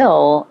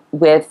still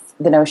with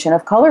the notion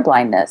of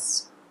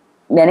colorblindness.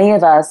 Many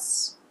of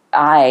us,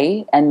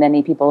 I and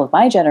many people of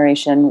my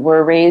generation,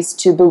 were raised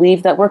to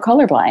believe that we're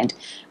colorblind.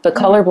 But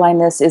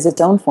colorblindness is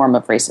its own form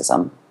of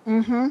racism.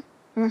 Mm-hmm.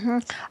 Mm-hmm.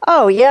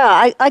 Oh,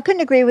 yeah, I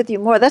couldn't agree with you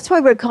more. That's why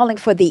we're calling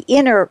for the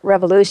inner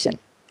revolution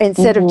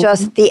instead of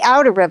just the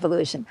outer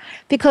revolution.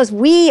 Because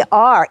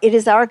it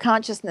is our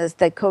consciousness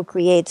that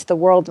co-creates the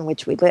world in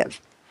which we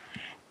live.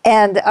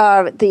 And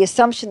the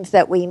assumptions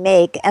that we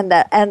make and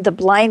the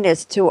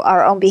blindness to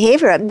our own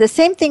behavior. And the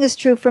same thing is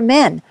true for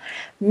men.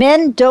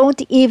 Men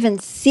don't even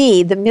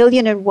see the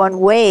 1,000,001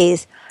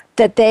 ways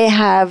that they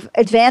have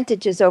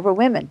advantages over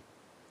women.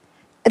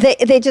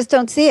 They just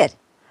don't see it.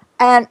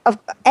 And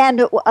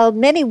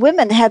many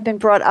women have been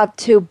brought up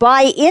to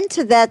buy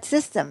into that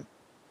system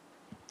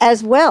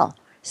as well.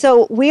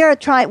 So we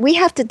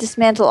have to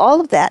dismantle all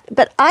of that.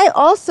 But I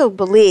also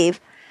believe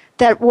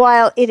that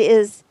while it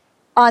is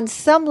on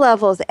some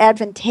levels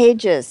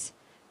advantageous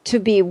to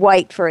be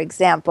white, for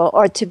example,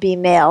 or to be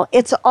male,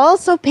 it's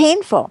also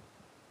painful.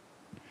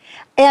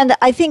 And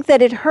I think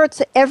that it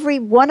hurts every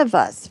one of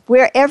us,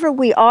 wherever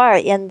we are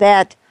in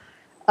that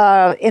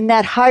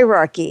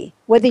hierarchy,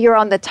 whether you're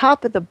on the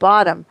top or the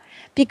bottom.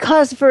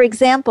 Because, for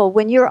example,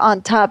 when you're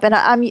on top, and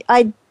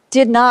I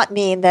did not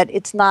mean that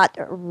it's not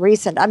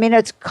recent. I mean,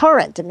 it's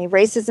current. I mean,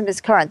 racism is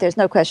current. There's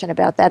no question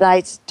about that.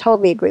 I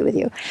totally agree with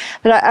you.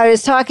 But I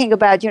was talking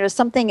about,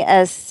 something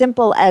as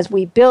simple as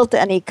we built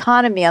an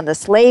economy on the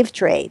slave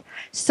trade.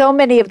 So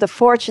many of the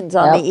fortunes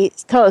on the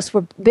East Coast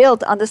were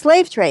built on the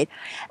slave trade.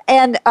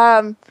 And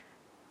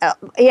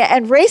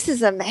and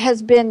racism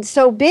has been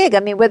so big.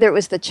 I mean, whether it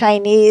was the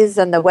Chinese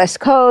on the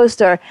West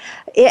Coast or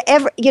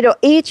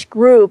each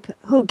group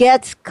who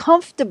gets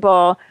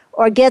comfortable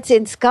or gets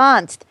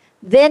ensconced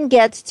then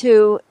gets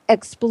to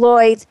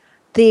exploit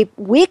the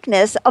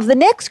weakness of the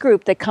next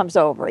group that comes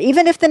over,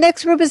 even if the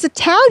next group is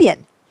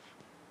Italian.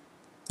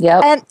 Yeah.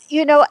 And,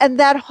 and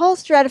that whole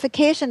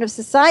stratification of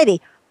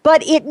society,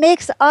 but it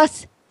makes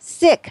us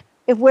sick.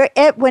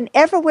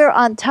 Whenever we're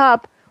on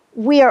top,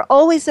 we are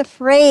always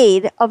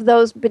afraid of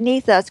those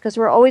beneath us because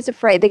we're always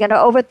afraid they're going to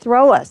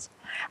overthrow us.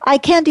 I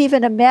can't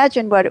even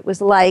imagine what it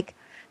was like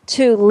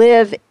to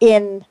live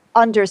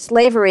under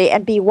slavery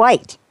and be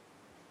white.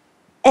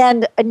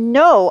 And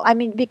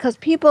because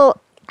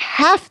people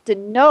have to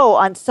know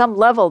on some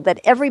level that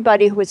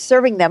everybody who was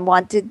serving them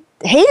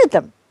hated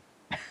them.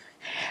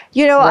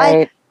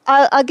 Right.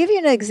 I'll give you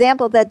an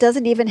example that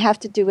doesn't even have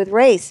to do with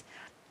race.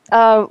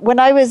 When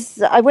I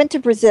went to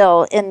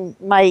Brazil in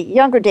my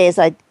younger days,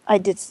 I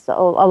did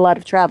a lot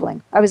of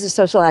traveling. I was a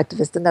social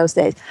activist in those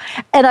days.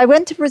 And I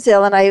went to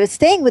Brazil and I was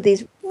staying with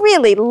these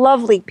really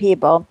lovely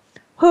people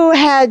who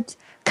had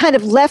kind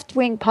of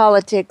left-wing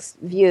politics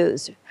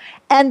views.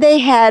 And they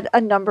had a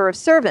number of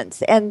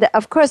servants. And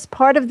of course,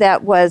 part of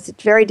that was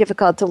it's very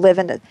difficult to live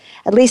at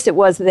least it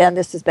was then,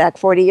 this is back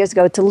 40 years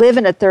ago, to live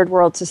in a third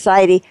world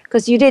society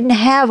because you didn't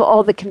have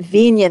all the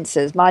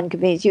conveniences, modern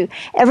conveniences.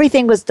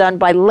 Everything was done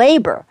by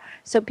labor.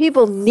 So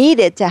people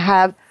needed to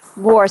have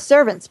more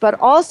servants. But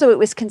also it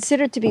was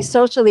considered to be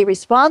socially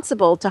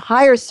responsible to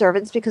hire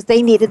servants because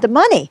they needed the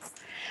money.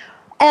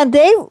 And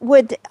they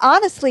would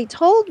honestly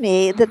told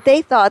me that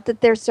they thought that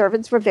their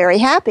servants were very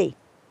happy.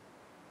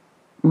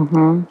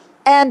 Mm-hmm.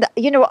 And,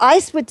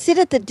 I would sit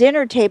at the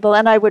dinner table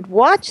and I would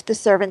watch the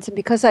servants. And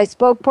because I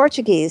spoke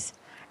Portuguese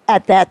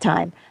at that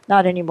time,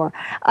 not anymore,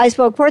 I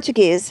spoke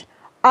Portuguese,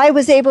 I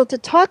was able to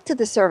talk to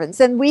the servants.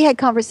 And we had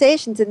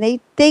conversations and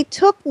they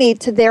took me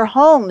to their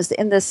homes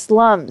in the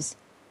slums.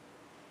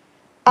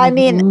 I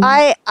mean,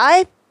 I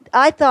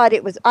thought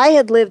I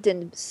had lived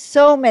in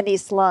so many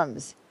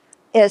slums,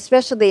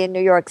 especially in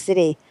New York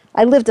City.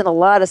 I lived in a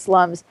lot of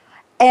slums,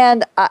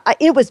 and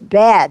it was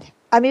bad.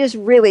 I mean, it's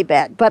really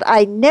bad. But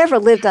I never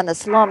lived on a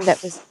slum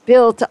that was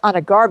built on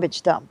a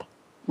garbage dump.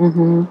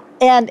 Mm-hmm.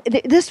 And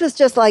this was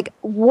just like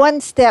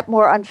one step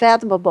more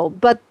unfathomable.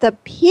 But the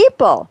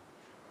people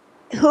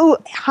who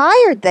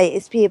hired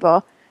these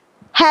people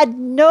had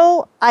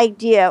no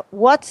idea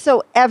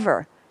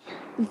whatsoever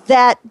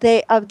that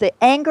of the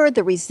anger,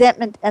 the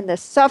resentment, and the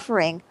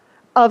suffering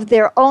of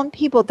their own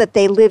people that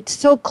they lived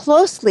so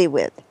closely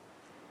with.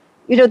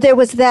 You know, there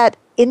was that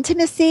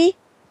intimacy,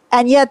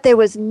 and yet there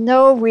was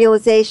no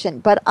realization.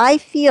 But I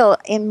feel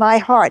in my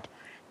heart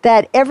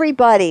that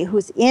everybody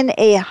who's in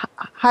a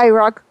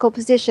hierarchical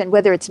position,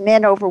 whether it's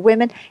men over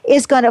women,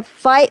 is going to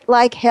fight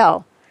like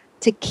hell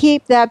to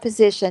keep that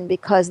position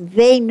because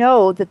they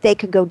know that they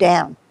could go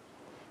down.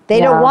 They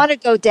don't want to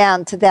go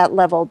down to that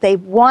level. They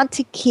want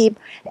to keep,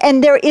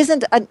 and there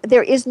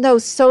is no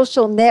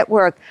social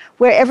network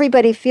where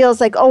everybody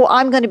feels like, oh,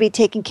 I'm going to be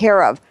taken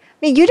care of. I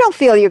mean, you don't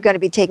feel you're going to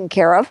be taken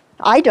care of.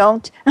 I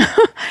don't.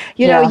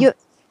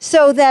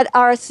 So that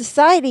our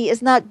society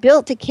is not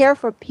built to care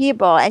for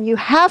people, and you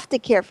have to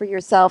care for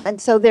yourself.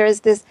 And so there is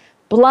this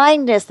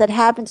blindness that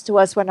happens to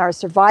us when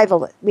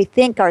we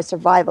think our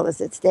survival is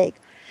at stake.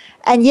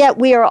 And yet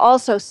we are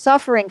also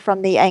suffering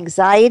from the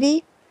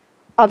anxiety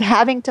of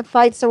having to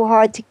fight so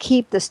hard to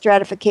keep the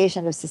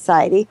stratification of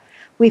society.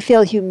 We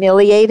feel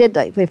humiliated.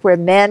 If we're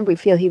men, we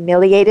feel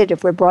humiliated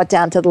if we're brought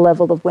down to the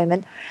level of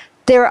women.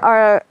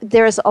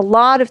 There's a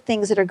lot of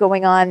things that are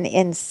going on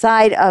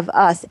inside of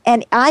us,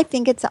 and I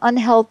think it's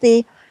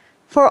unhealthy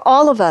for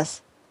all of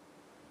us.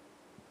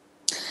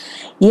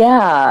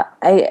 Yeah,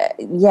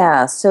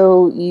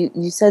 So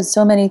you said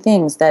so many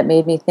things that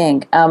made me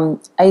think.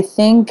 I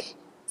think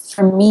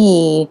for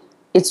me,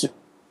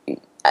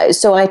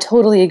 so I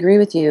totally agree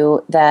with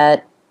you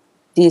that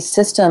these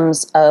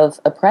systems of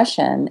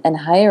oppression and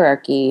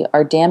hierarchy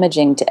are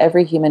damaging to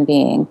every human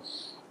being.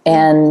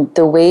 And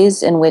the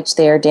ways in which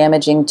they are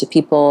damaging to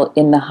people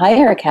in the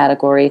higher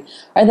category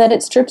are that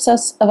it strips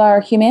us of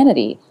our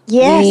humanity.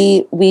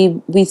 Yes.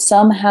 We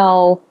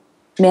somehow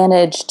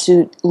manage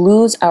to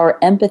lose our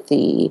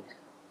empathy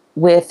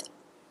with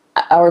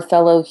our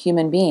fellow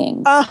human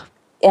beings.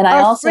 And I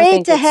also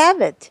think to have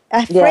it.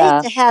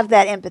 Afraid to have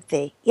that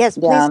empathy. Yes,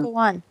 please go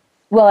on.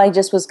 Well, I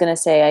just was going to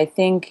say,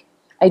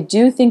 I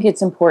do think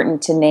it's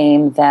important to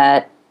name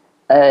that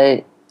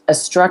a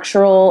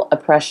structural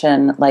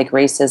oppression like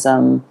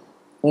racism,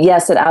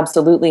 yes, it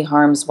absolutely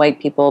harms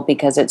white people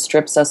because it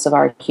strips us of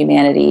our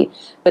humanity,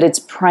 but its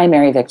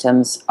primary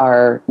victims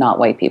are not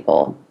white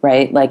people,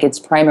 right? Like its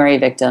primary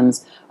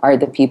victims are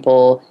the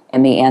people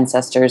and the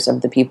ancestors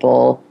of the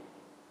people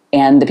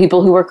and the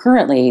people who are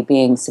currently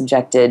being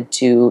subjected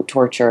to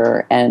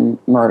torture and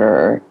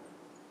murder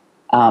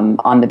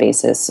on the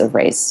basis of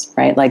race,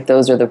 right? Like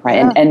those are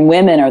and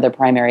women are the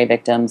primary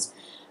victims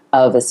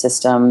of a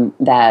system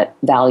that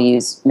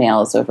values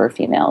males over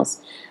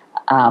females.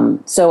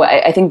 So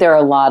I think there are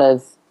a lot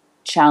of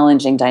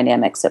challenging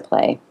dynamics at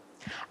play.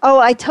 Oh,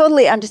 I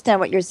totally understand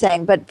what you're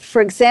saying. But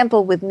for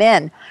example, with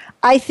men,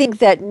 I think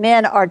that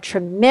men are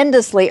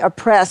tremendously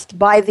oppressed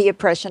by the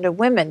oppression of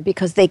women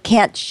because they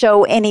can't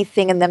show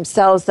anything in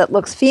themselves that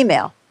looks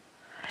female.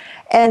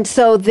 And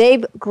so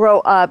they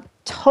grow up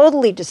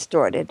totally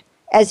distorted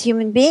as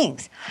human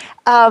beings.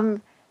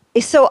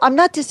 So I'm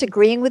not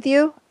disagreeing with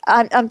you.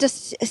 I'm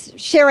just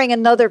sharing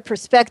another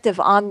perspective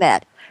on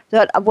that.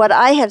 That what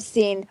I have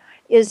seen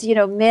is,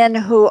 men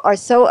who are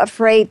so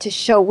afraid to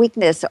show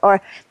weakness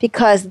or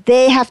because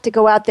they have to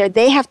go out there,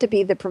 they have to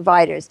be the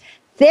providers.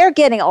 They're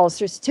getting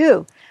ulcers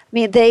too. I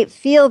mean, they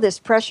feel this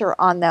pressure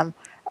on them.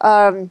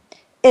 Racism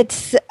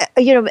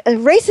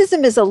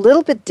is a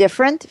little bit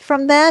different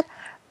from that.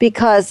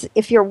 Because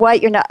if you're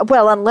white, you're not,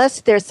 well,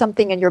 unless there's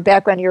something in your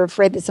background, you're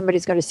afraid that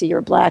somebody's going to see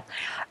you're black.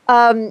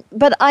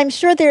 But I'm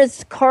sure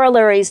there's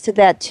corollaries to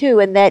that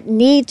too, and that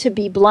need to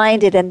be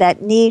blinded and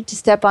that need to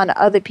step on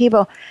other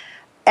people.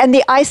 And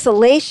the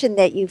isolation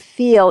that you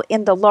feel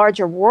in the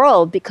larger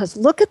world, because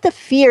look at the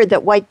fear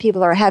that white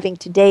people are having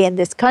today in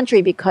this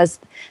country because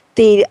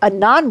the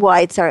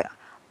non-whites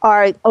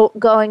are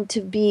going to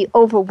be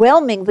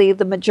overwhelmingly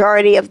the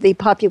majority of the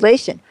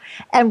population.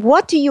 And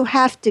what do you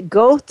have to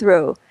go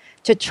through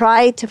to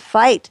try to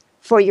fight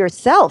for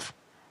yourself,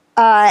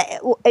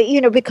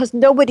 because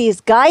nobody is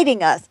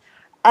guiding us.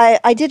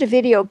 I did a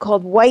video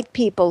called White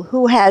People,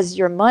 Who Has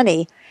Your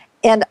Money?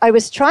 And I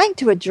was trying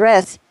to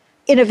address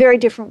in a very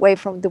different way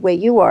from the way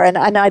you are. And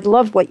I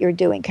love what you're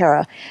doing,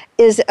 Kara,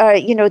 is,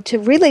 to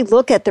really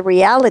look at the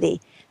reality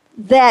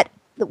that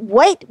the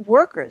white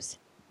workers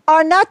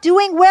are not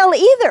doing well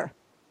either.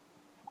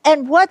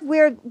 And what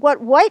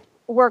white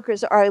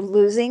workers are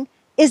losing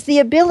is the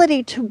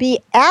ability to be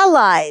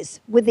allies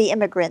with the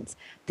immigrants,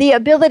 the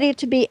ability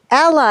to be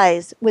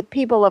allies with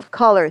people of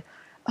color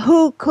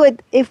who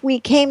could, if we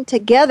came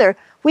together,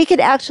 we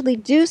could actually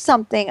do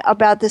something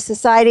about the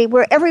society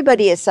where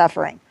everybody is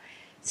suffering.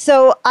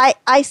 So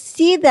I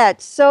see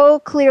that so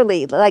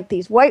clearly, like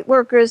these white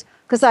workers,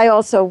 because I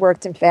also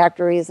worked in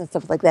factories and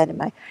stuff like that in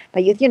my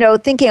youth,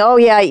 thinking, oh,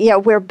 yeah,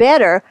 we're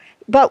better.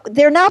 but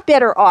they're not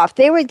better off.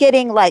 They were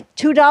getting like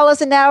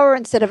 $2 an hour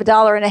instead of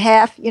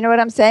 $1.50. You know what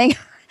I'm saying?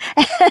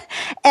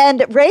 And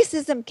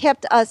racism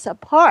kept us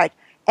apart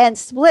and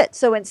split.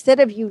 So instead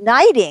of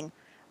uniting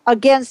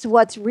against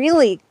what's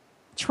really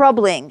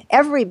troubling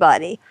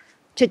everybody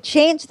to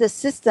change the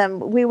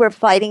system, we were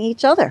fighting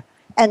each other.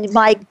 And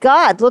my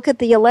God, look at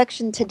the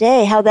election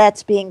today, how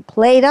that's being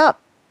played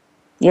up.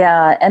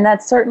 Yeah, and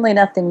that's certainly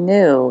nothing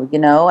new, you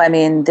know? I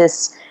mean,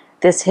 this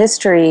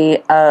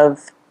history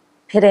of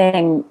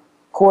pitting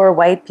poor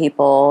white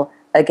people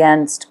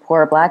against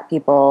poor black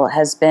people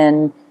has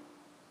been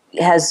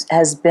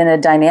a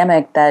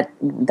dynamic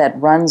that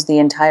runs the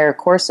entire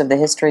course of the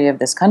history of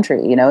this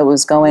country. You know, it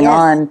was going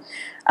on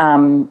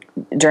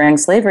during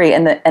slavery,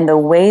 and the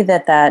way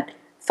that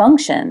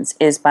functions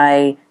is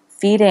by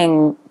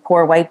feeding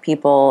poor white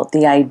people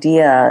the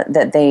idea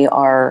that they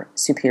are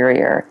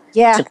superior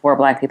to poor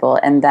black people,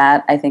 and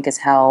that, I think, is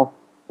how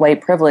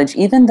white privilege,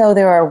 even though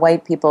there are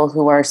white people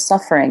who are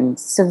suffering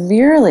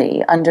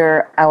severely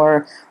under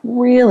our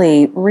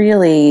really,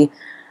 really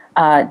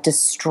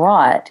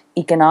distraught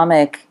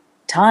economic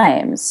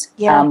times,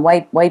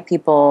 white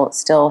people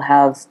still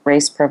have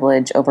race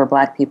privilege over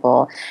black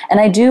people. And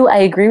I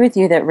agree with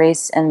you that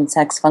race and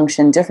sex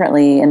function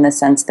differently in the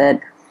sense that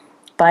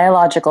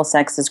biological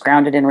sex is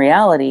grounded in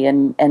reality,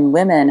 and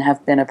women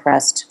have been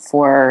oppressed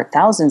for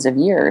thousands of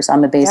years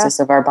on the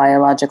basis of our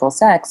biological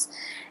sex.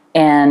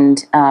 And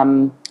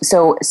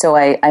so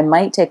I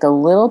might take a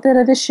little bit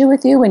of issue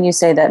with you when you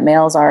say that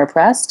males are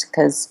oppressed,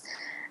 because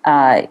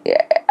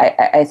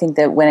I think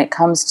that when it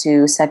comes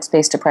to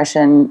sex-based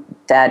oppression,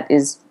 that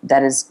is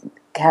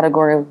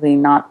categorically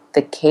not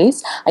the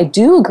case. I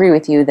do agree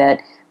with you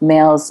that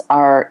males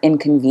are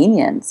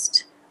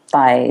inconvenienced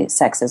by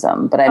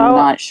sexism, but I'm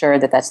not sure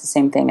that that's the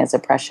same thing as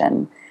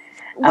oppression.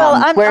 Well,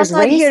 I'm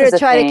not here to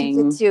try to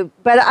convince you,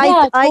 but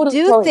I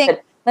do think,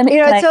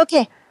 it's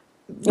okay.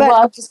 But,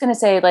 I was just going to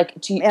say, like,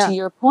 to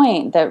your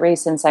point that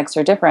race and sex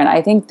are different,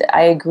 I think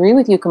I agree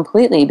with you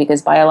completely,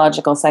 because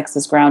biological sex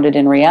is grounded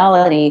in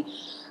reality,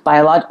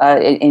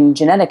 in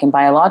genetic and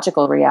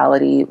biological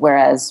reality,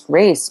 whereas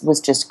race was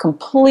just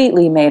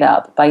completely made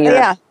up by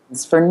Europeans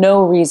for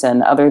no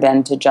reason other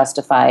than to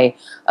justify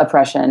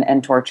oppression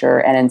and torture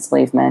and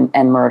enslavement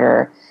and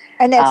murder.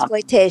 And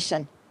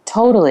exploitation.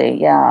 Totally,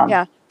 yeah.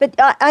 Yeah. But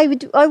I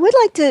would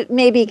like to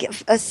maybe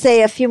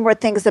say a few more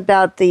things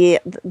about the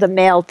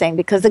male thing,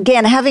 because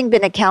again, having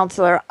been a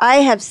counselor, I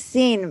have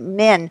seen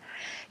men,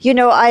 you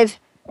know,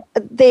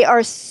 they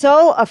are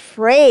so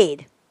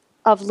afraid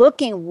of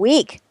looking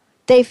weak.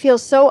 They feel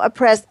so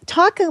oppressed.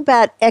 Talking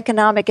about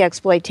economic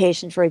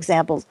exploitation, for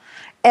example,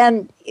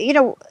 and you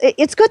know,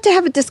 it's good to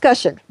have a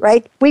discussion,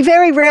 right? We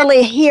very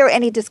rarely hear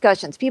any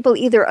discussions. People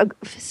either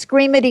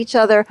scream at each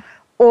other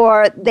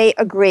or they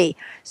agree.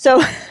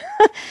 So.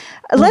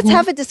 Let's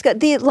have a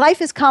discussion.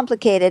 Life is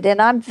complicated,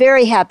 and I'm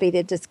very happy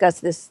to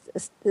discuss this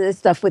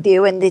stuff with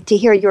you and to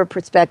hear your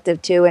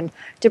perspective too, and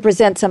to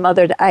present some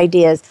other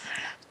ideas.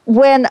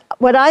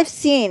 What I've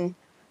seen,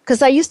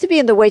 because I used to be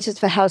in the Wages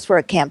for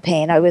Housework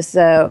campaign. I was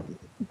the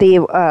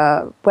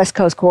West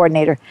Coast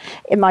coordinator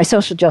in my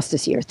social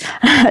justice years,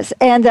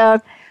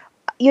 and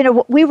you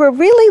know, we were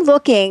really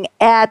looking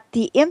at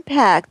the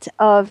impact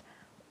of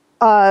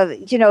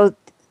you know,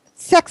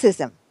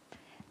 sexism.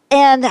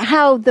 And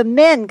how the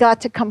men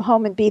got to come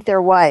home and beat their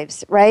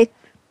wives, right?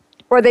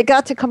 Or they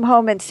got to come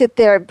home and sit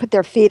there and put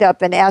their feet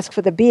up and ask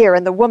for the beer.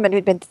 And the woman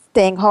who'd been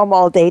staying home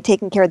all day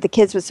taking care of the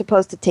kids was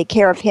supposed to take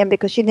care of him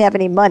because she didn't have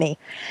any money.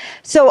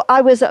 So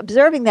I was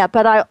observing that.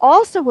 But I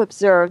also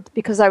observed,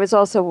 because I was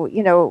also,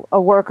 you know,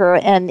 a worker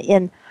and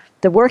in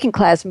the working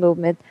class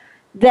movement,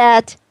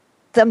 that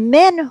the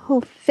men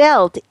who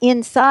felt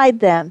inside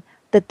them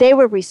that they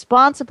were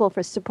responsible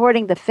for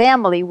supporting the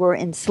family were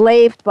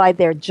enslaved by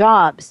their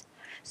jobs.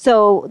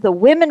 So the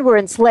women were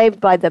enslaved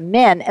by the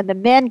men, and the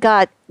men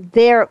got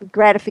their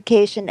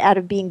gratification out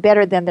of being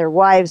better than their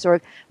wives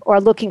or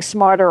looking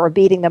smarter or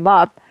beating them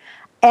up.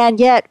 And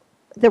yet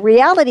the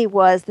reality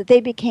was that they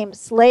became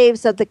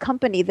slaves of the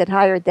company that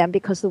hired them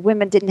because the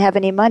women didn't have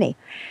any money.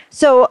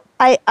 So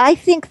I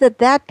think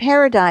that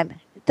paradigm,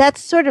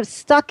 that's sort of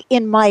stuck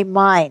in my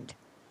mind.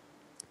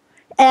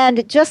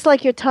 And just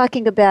like you're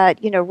talking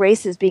about, you know,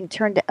 races being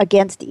turned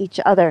against each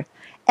other.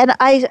 And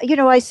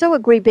I so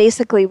agree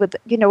basically with,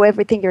 you know,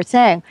 everything you're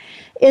saying,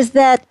 is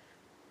that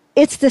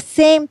it's the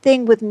same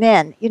thing with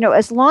men. You know,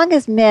 as long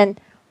as men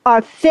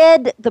are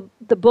fed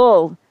the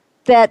bull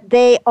that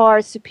they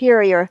are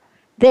superior,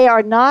 they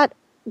are not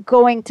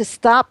going to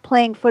stop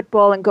playing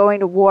football and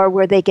going to war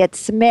where they get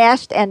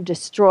smashed and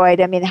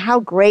destroyed. I mean, how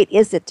great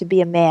is it to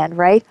be a man,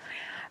 right?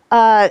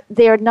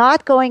 They're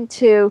not going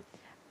to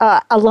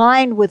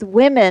align with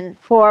women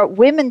for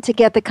women to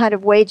get the kind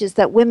of wages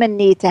that women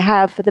need to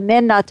have, for the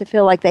men not to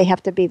feel like they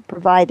have to be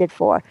provided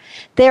for.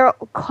 They're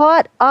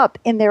caught up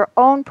in their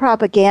own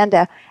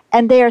propaganda,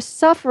 and they are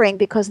suffering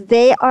because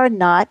they are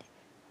not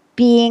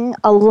being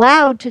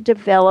allowed to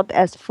develop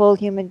as full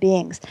human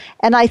beings.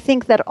 And I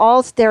think that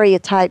all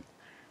stereotype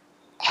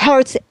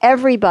hurts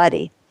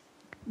everybody,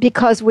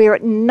 because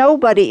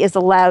nobody is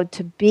allowed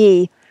to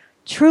be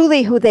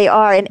truly who they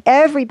are, and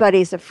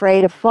everybody's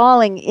afraid of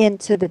falling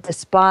into the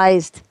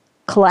despised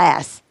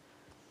class,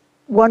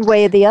 one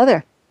way or the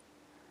other.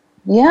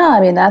 Yeah, I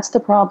mean, that's the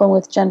problem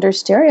with gender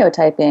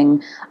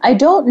stereotyping. I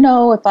don't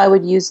know if I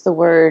would use the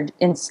word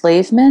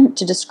enslavement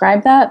to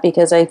describe that,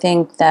 because I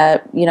think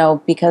that,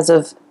 because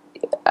of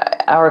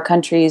our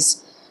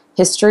country's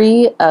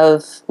history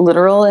of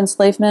literal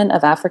enslavement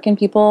of African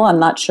people, I'm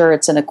not sure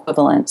it's an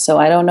equivalent. So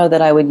I don't know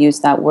that I would use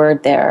that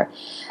word there.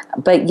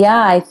 But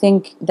yeah, I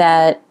think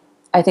that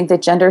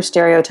gender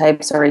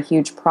stereotypes are a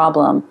huge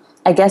problem.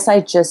 I guess I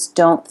just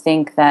don't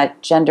think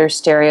that gender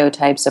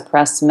stereotypes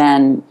oppress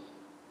men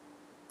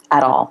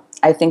at all.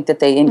 I think that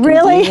they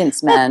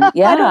inconvenience men.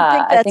 Yeah, I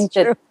don't think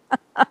that's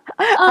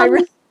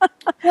true.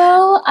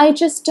 Well, I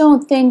just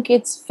don't think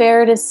it's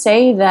fair to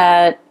say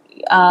that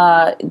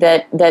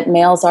that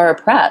males are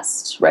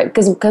oppressed, right?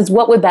 Because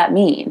what would that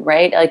mean,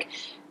 right? Like,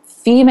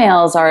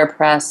 females are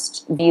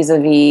oppressed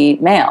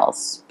vis-a-vis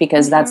males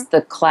because that's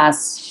the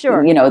class,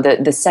 sure.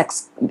 The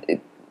sex.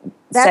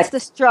 That's the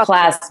structure.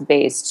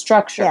 Class-based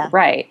structure,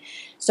 right?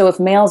 So if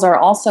males are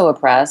also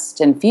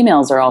oppressed and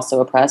females are also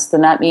oppressed,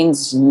 then that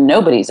means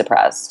nobody's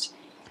oppressed.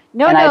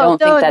 I don't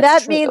think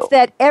that's true. Means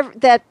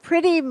that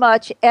pretty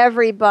much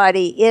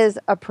everybody is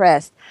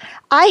oppressed.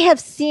 I have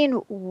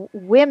seen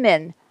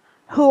women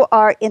who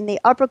are in the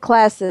upper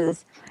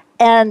classes,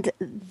 and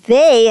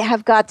they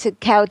have got to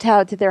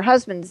kowtow to their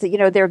husbands.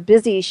 They're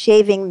busy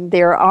shaving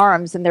their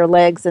arms and their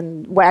legs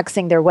and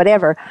waxing their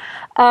whatever,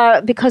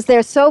 because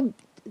they're so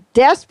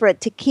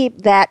desperate to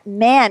keep that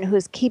man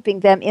who's keeping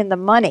them in the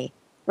money,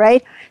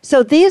 right?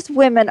 So these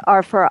women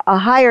are for a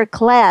higher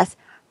class,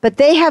 but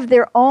they have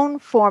their own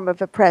form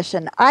of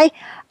oppression.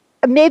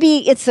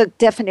 Maybe it's a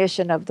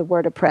definition of the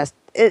word oppressed.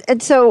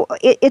 And so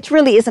it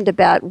really isn't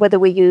about whether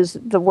we use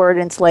the word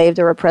enslaved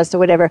or oppressed or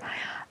whatever.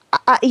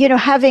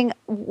 Having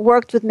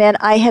worked with men,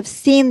 I have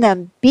seen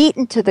them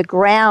beaten to the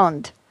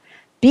ground,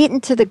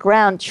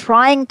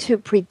 trying to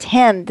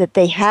pretend that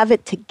they have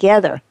it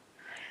together,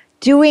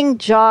 doing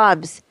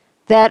jobs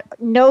that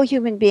no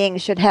human being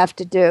should have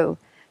to do.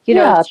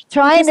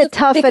 Trying to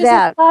tough it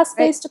out.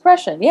 Class-based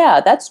oppression.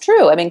 Yeah, that's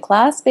true. I mean,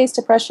 class-based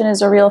oppression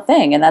is a real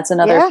thing, and that's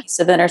another piece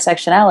of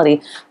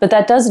intersectionality. But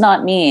that does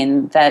not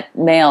mean that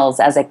males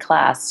as a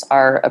class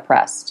are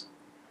oppressed.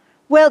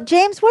 Well,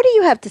 James, what do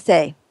you have to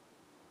say?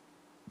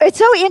 It's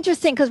so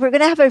interesting because we're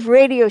going to have a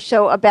radio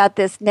show about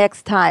this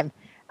next time.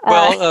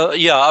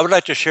 I would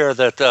like to share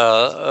that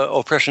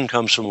oppression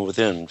comes from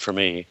within for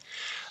me,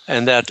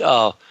 and that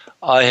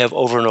I have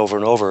over and over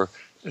and over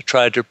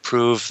tried to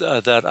prove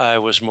that I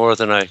was more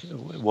than I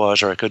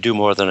was, or I could do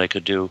more than I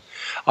could do.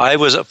 I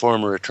was a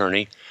former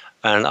attorney,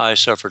 and I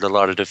suffered a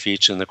lot of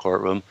defeats in the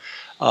courtroom,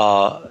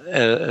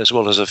 as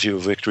well as a few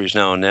victories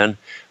now and then.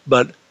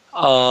 But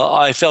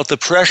I felt the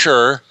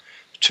pressure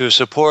to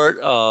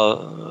support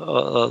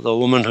the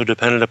woman who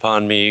depended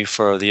upon me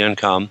for the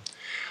income.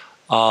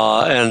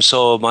 And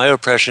so my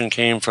oppression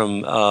came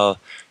from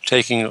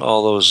taking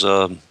all those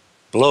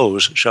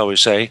blows, shall we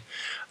say,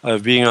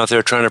 of being out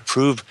there trying to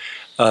prove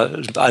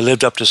I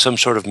lived up to some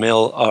sort of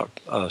male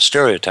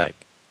stereotype.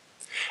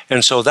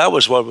 And so that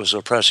was what was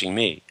oppressing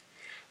me.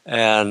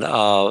 And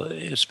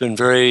it's been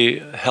very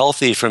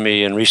healthy for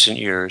me in recent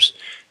years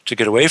to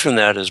get away from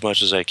that as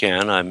much as I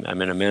can.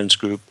 I'm in a men's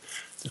group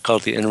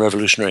called the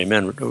Revolutionary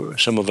Men.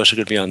 Some of us are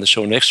going to be on the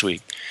show next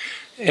week.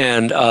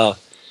 And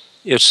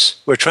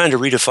we're trying to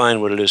redefine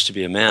what it is to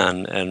be a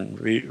man and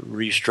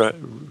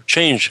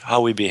change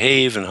how we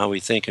behave and how we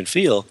think and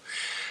feel,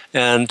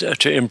 and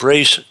to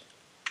embrace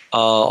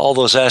all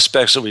those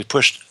aspects that we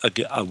pushed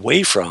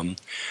away from,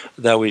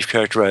 that we've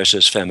characterized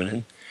as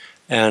feminine,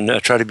 and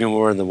try to be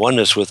more in the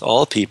oneness with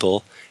all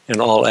people in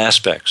all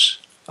aspects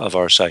of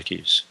our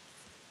psyches.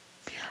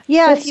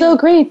 Yeah, it's so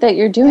great that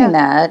you're doing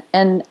that.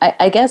 And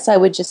I guess I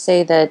would just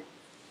say that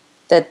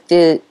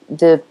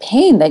the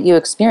pain that you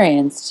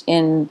experienced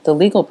in the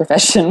legal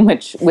profession,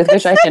 with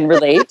which I can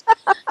relate,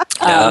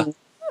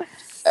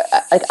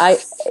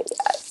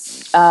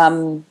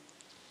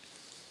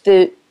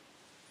 the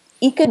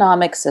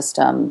economic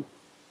system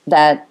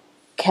that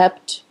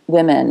kept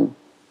women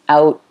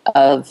out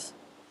of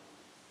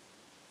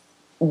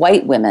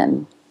white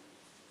women,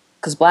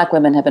 because black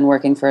women have been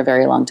working for a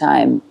very long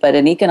time, but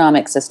an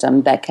economic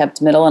system that kept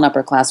middle and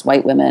upper class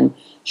white women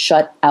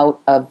shut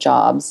out of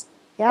jobs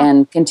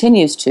and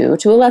continues to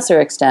a lesser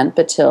extent,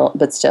 but still,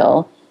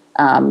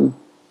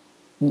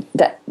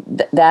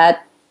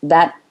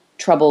 that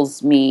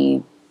troubles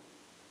me.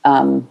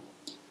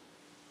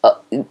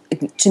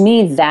 To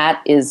me,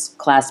 that is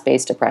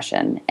class-based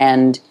oppression,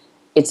 and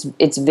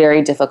it's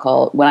very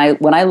difficult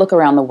when I look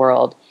around the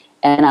world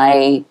and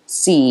I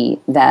see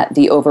that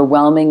the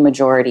overwhelming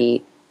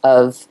majority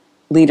of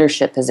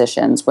leadership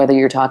positions, whether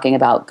you're talking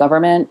about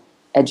government,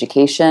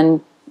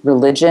 education,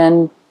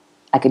 religion,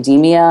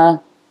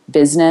 academia,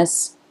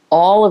 business,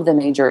 all of the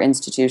major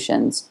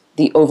institutions,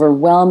 the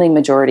overwhelming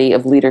majority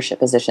of leadership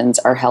positions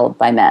are held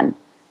by men.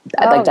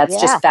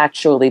 That's just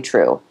factually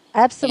true.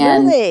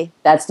 Absolutely. And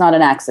that's not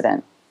an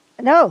accident.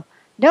 No,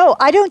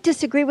 I don't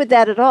disagree with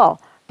that at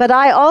all. But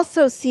I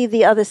also see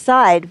the other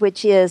side,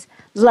 which is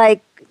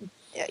like,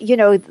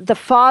 the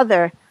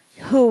father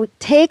who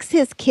takes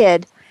his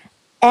kid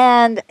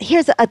and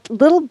here's a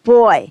little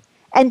boy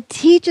and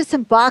teaches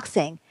him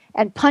boxing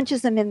and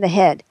punches him in the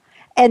head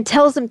and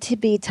tells him to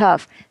be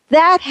tough.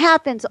 That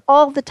happens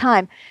all the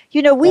time.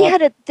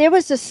 There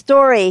was a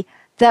story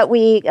that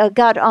we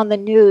got on the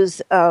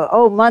news,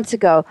 months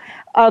ago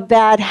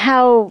about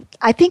how,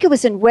 I think it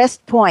was in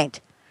West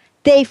Point,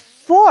 they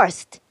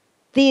forced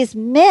these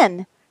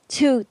men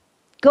to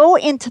go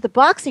into the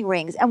boxing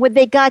rings, and when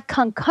they got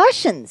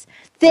concussions,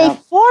 they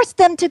forced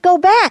them to go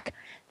back.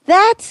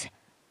 That's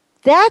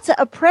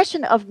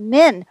oppression of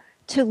men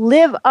to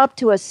live up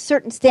to a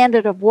certain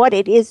standard of what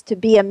it is to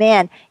be a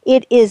man.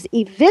 It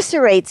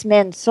eviscerates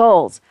men's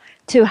souls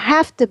to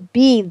have to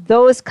be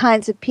those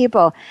kinds of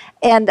people.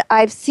 And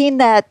I've seen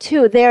that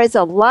too. There is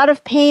a lot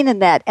of pain in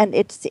that, and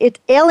it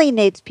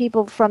alienates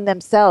people from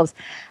themselves.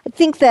 I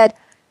think that,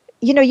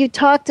 you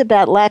talked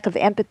about lack of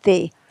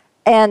empathy,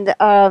 and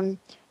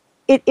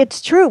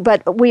it's true,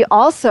 but we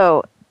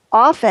also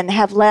often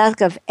have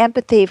lack of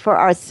empathy for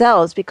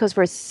ourselves because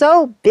we're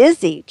so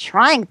busy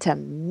trying to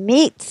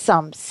meet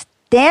some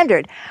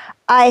standard.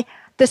 The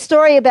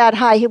story about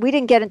we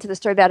didn't get into the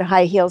story about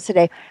high heels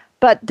today,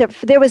 but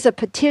there was a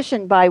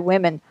petition by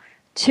women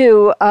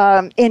to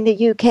in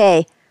the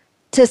UK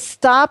to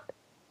stop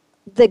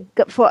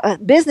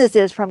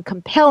businesses from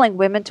compelling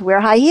women to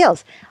wear high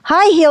heels.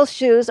 High heel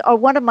shoes are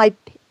one of my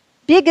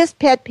biggest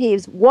pet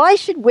peeves. Why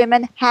should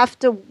women have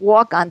to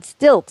walk on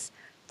stilts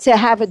to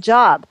have a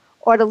job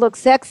or to look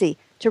sexy,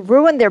 to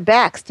ruin their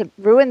backs, to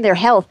ruin their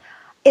health?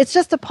 It's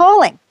just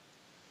appalling.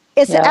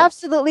 It's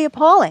absolutely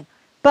appalling.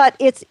 But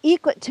it's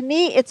equal to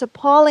me. It's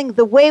appalling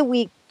the way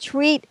we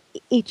treat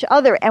each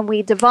other, and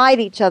we divide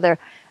each other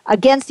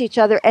against each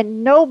other,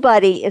 and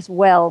nobody is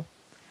well.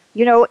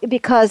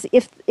 Because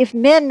if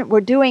men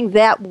were doing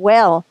that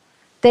well,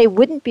 they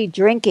wouldn't be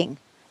drinking,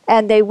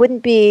 and they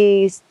wouldn't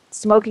be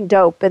smoking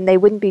dope, and they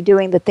wouldn't be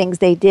doing the things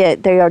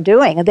they are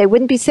doing, and they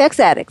wouldn't be sex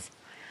addicts.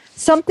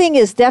 Something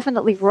is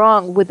definitely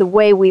wrong with the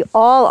way we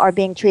all are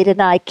being treated,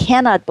 and I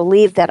cannot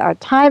believe that our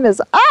time is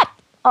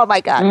up. Oh, my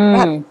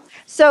God.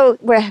 So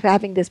we're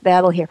having this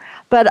battle here.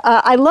 But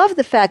I love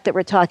the fact that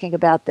we're talking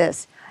about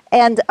this.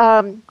 And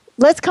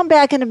let's come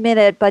back in a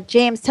minute, but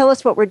James, tell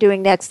us what we're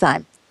doing next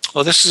time.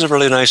 Well, this is a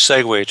really nice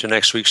segue to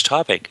next week's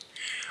topic.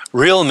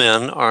 Real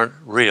men aren't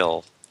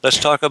real. Let's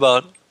talk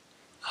about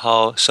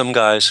how some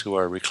guys who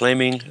are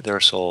reclaiming their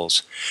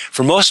souls.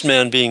 For most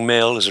men, being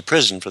male is a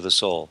prison for the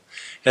soul.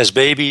 As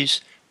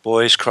babies,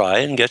 boys cry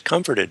and get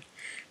comforted.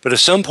 But at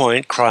some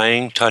point,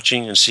 crying,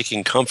 touching, and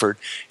seeking comfort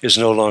is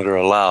no longer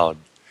allowed.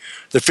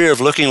 The fear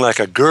of looking like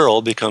a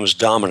girl becomes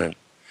dominant.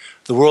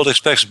 The world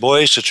expects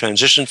boys to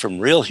transition from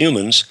real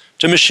humans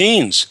to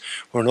machines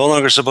who are no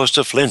longer supposed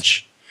to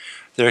flinch.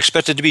 They're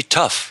expected to be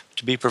tough,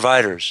 to be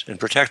providers and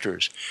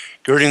protectors,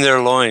 girding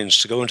their loins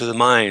to go into the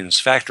mines,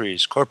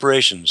 factories,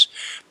 corporations,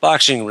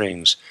 boxing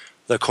rings,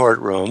 the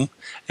courtroom,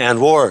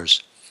 and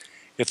wars.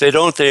 If they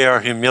don't, they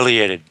are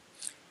humiliated,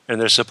 and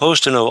they're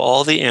supposed to know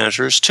all the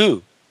answers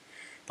too.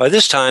 By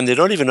this time, they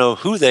don't even know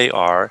who they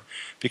are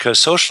because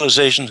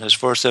socialization has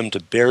forced them to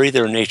bury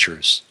their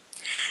natures.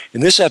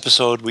 In this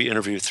episode, we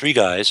interview 3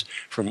 guys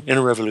from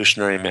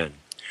Interrevolutionary Men.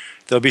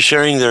 They'll be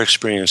sharing their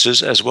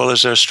experiences as well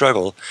as their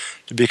struggle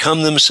to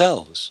become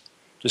themselves,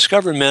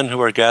 discover men who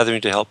are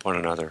gathering to help one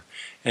another,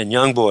 and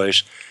young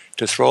boys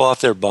to throw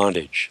off their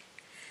bondage.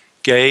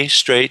 Gay,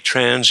 straight,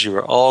 trans, you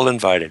are all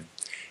invited,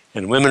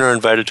 and women are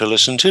invited to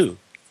listen too.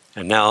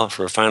 And now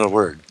for a final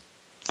word.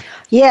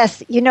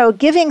 Yes,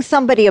 giving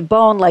somebody a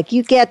bone like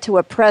you get to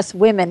oppress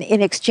women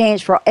in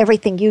exchange for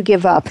everything you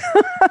give up.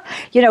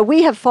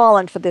 We have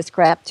fallen for this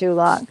crap too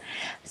long.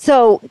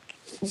 So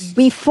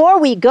before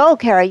we go,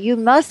 Kara, you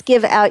must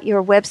give out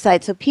your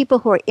website so people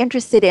who are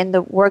interested in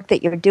the work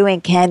that you're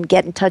doing can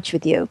get in touch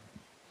with you.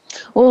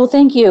 Well,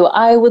 thank you.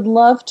 I would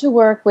love to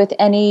work with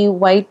any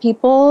white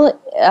people.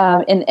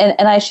 And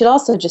I should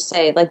also just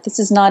say, this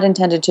is not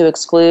intended to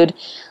exclude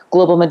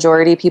global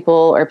majority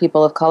people or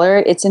people of color.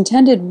 It's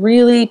intended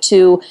really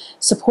to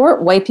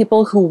support white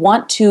people who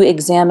want to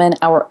examine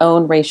our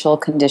own racial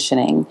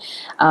conditioning,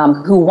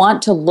 who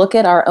want to look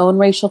at our own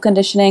racial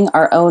conditioning,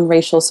 our own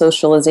racial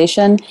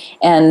socialization,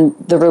 and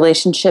the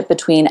relationship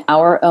between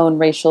our own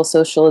racial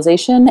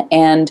socialization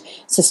and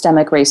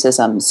systemic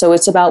racism. So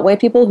it's about white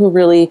people who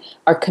really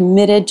are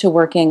committed to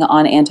working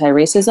on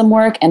anti-racism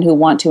work and who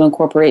want to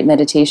incorporate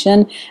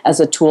meditation as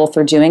a tool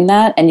for doing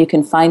that. And you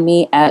can find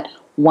me at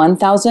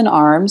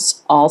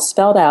 1000arms, all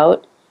spelled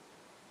out,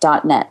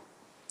 .net.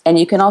 And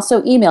you can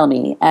also email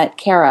me at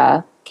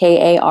Kara,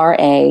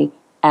 Kara,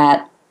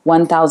 at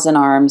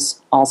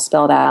 1000arms, all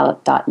spelled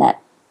out, .net.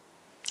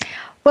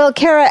 Well,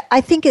 Kara,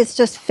 I think it's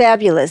just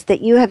fabulous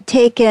that you have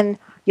taken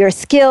your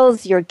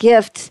skills, your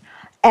gifts,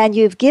 and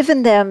you've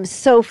given them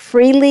so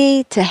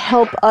freely to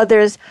help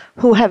others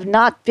who have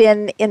not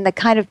been in the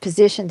kind of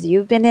positions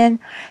you've been in,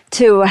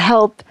 to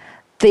help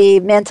the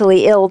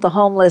mentally ill, the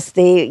homeless,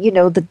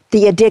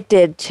 the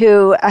addicted,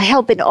 to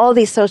help in all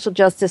these social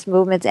justice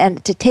movements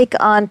and to take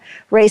on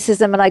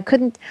racism. And I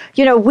couldn't,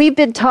 we've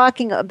been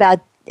talking about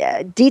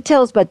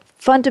details, but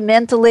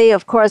fundamentally,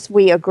 of course,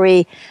 we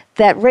agree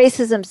that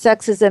racism,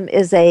 sexism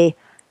is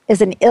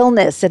an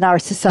illness in our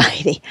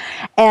society.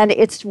 And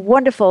it's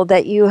wonderful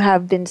that you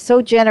have been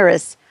so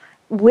generous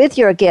with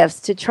your gifts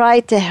to try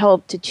to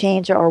help to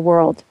change our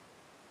world.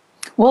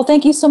 Well,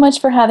 thank you so much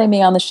for having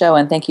me on the show,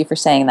 and thank you for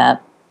saying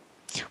that.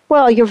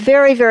 Well, you're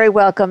very, very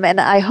welcome, and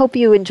I hope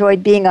you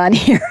enjoyed being on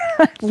here.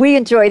 We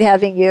enjoyed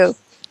having you.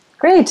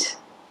 Great.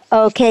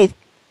 Okay.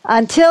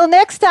 Until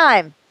next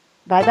time.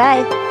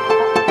 Bye-bye.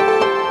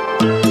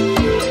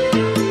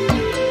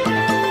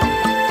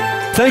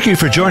 Thank you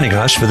for joining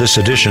us for this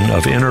edition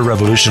of Inner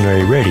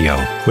Revolutionary Radio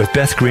with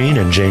Beth Green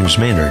and James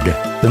Maynard.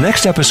 The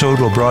next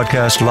episode will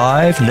broadcast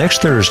live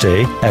next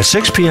Thursday at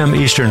 6 p.m.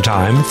 Eastern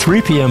Time,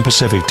 3 p.m.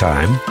 Pacific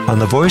Time on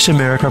the Voice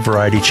America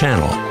Variety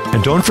Channel.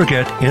 And don't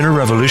forget Inner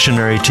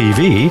Revolutionary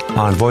TV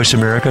on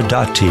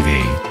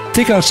voiceamerica.tv.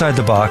 Think outside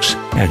the box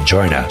and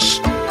join us.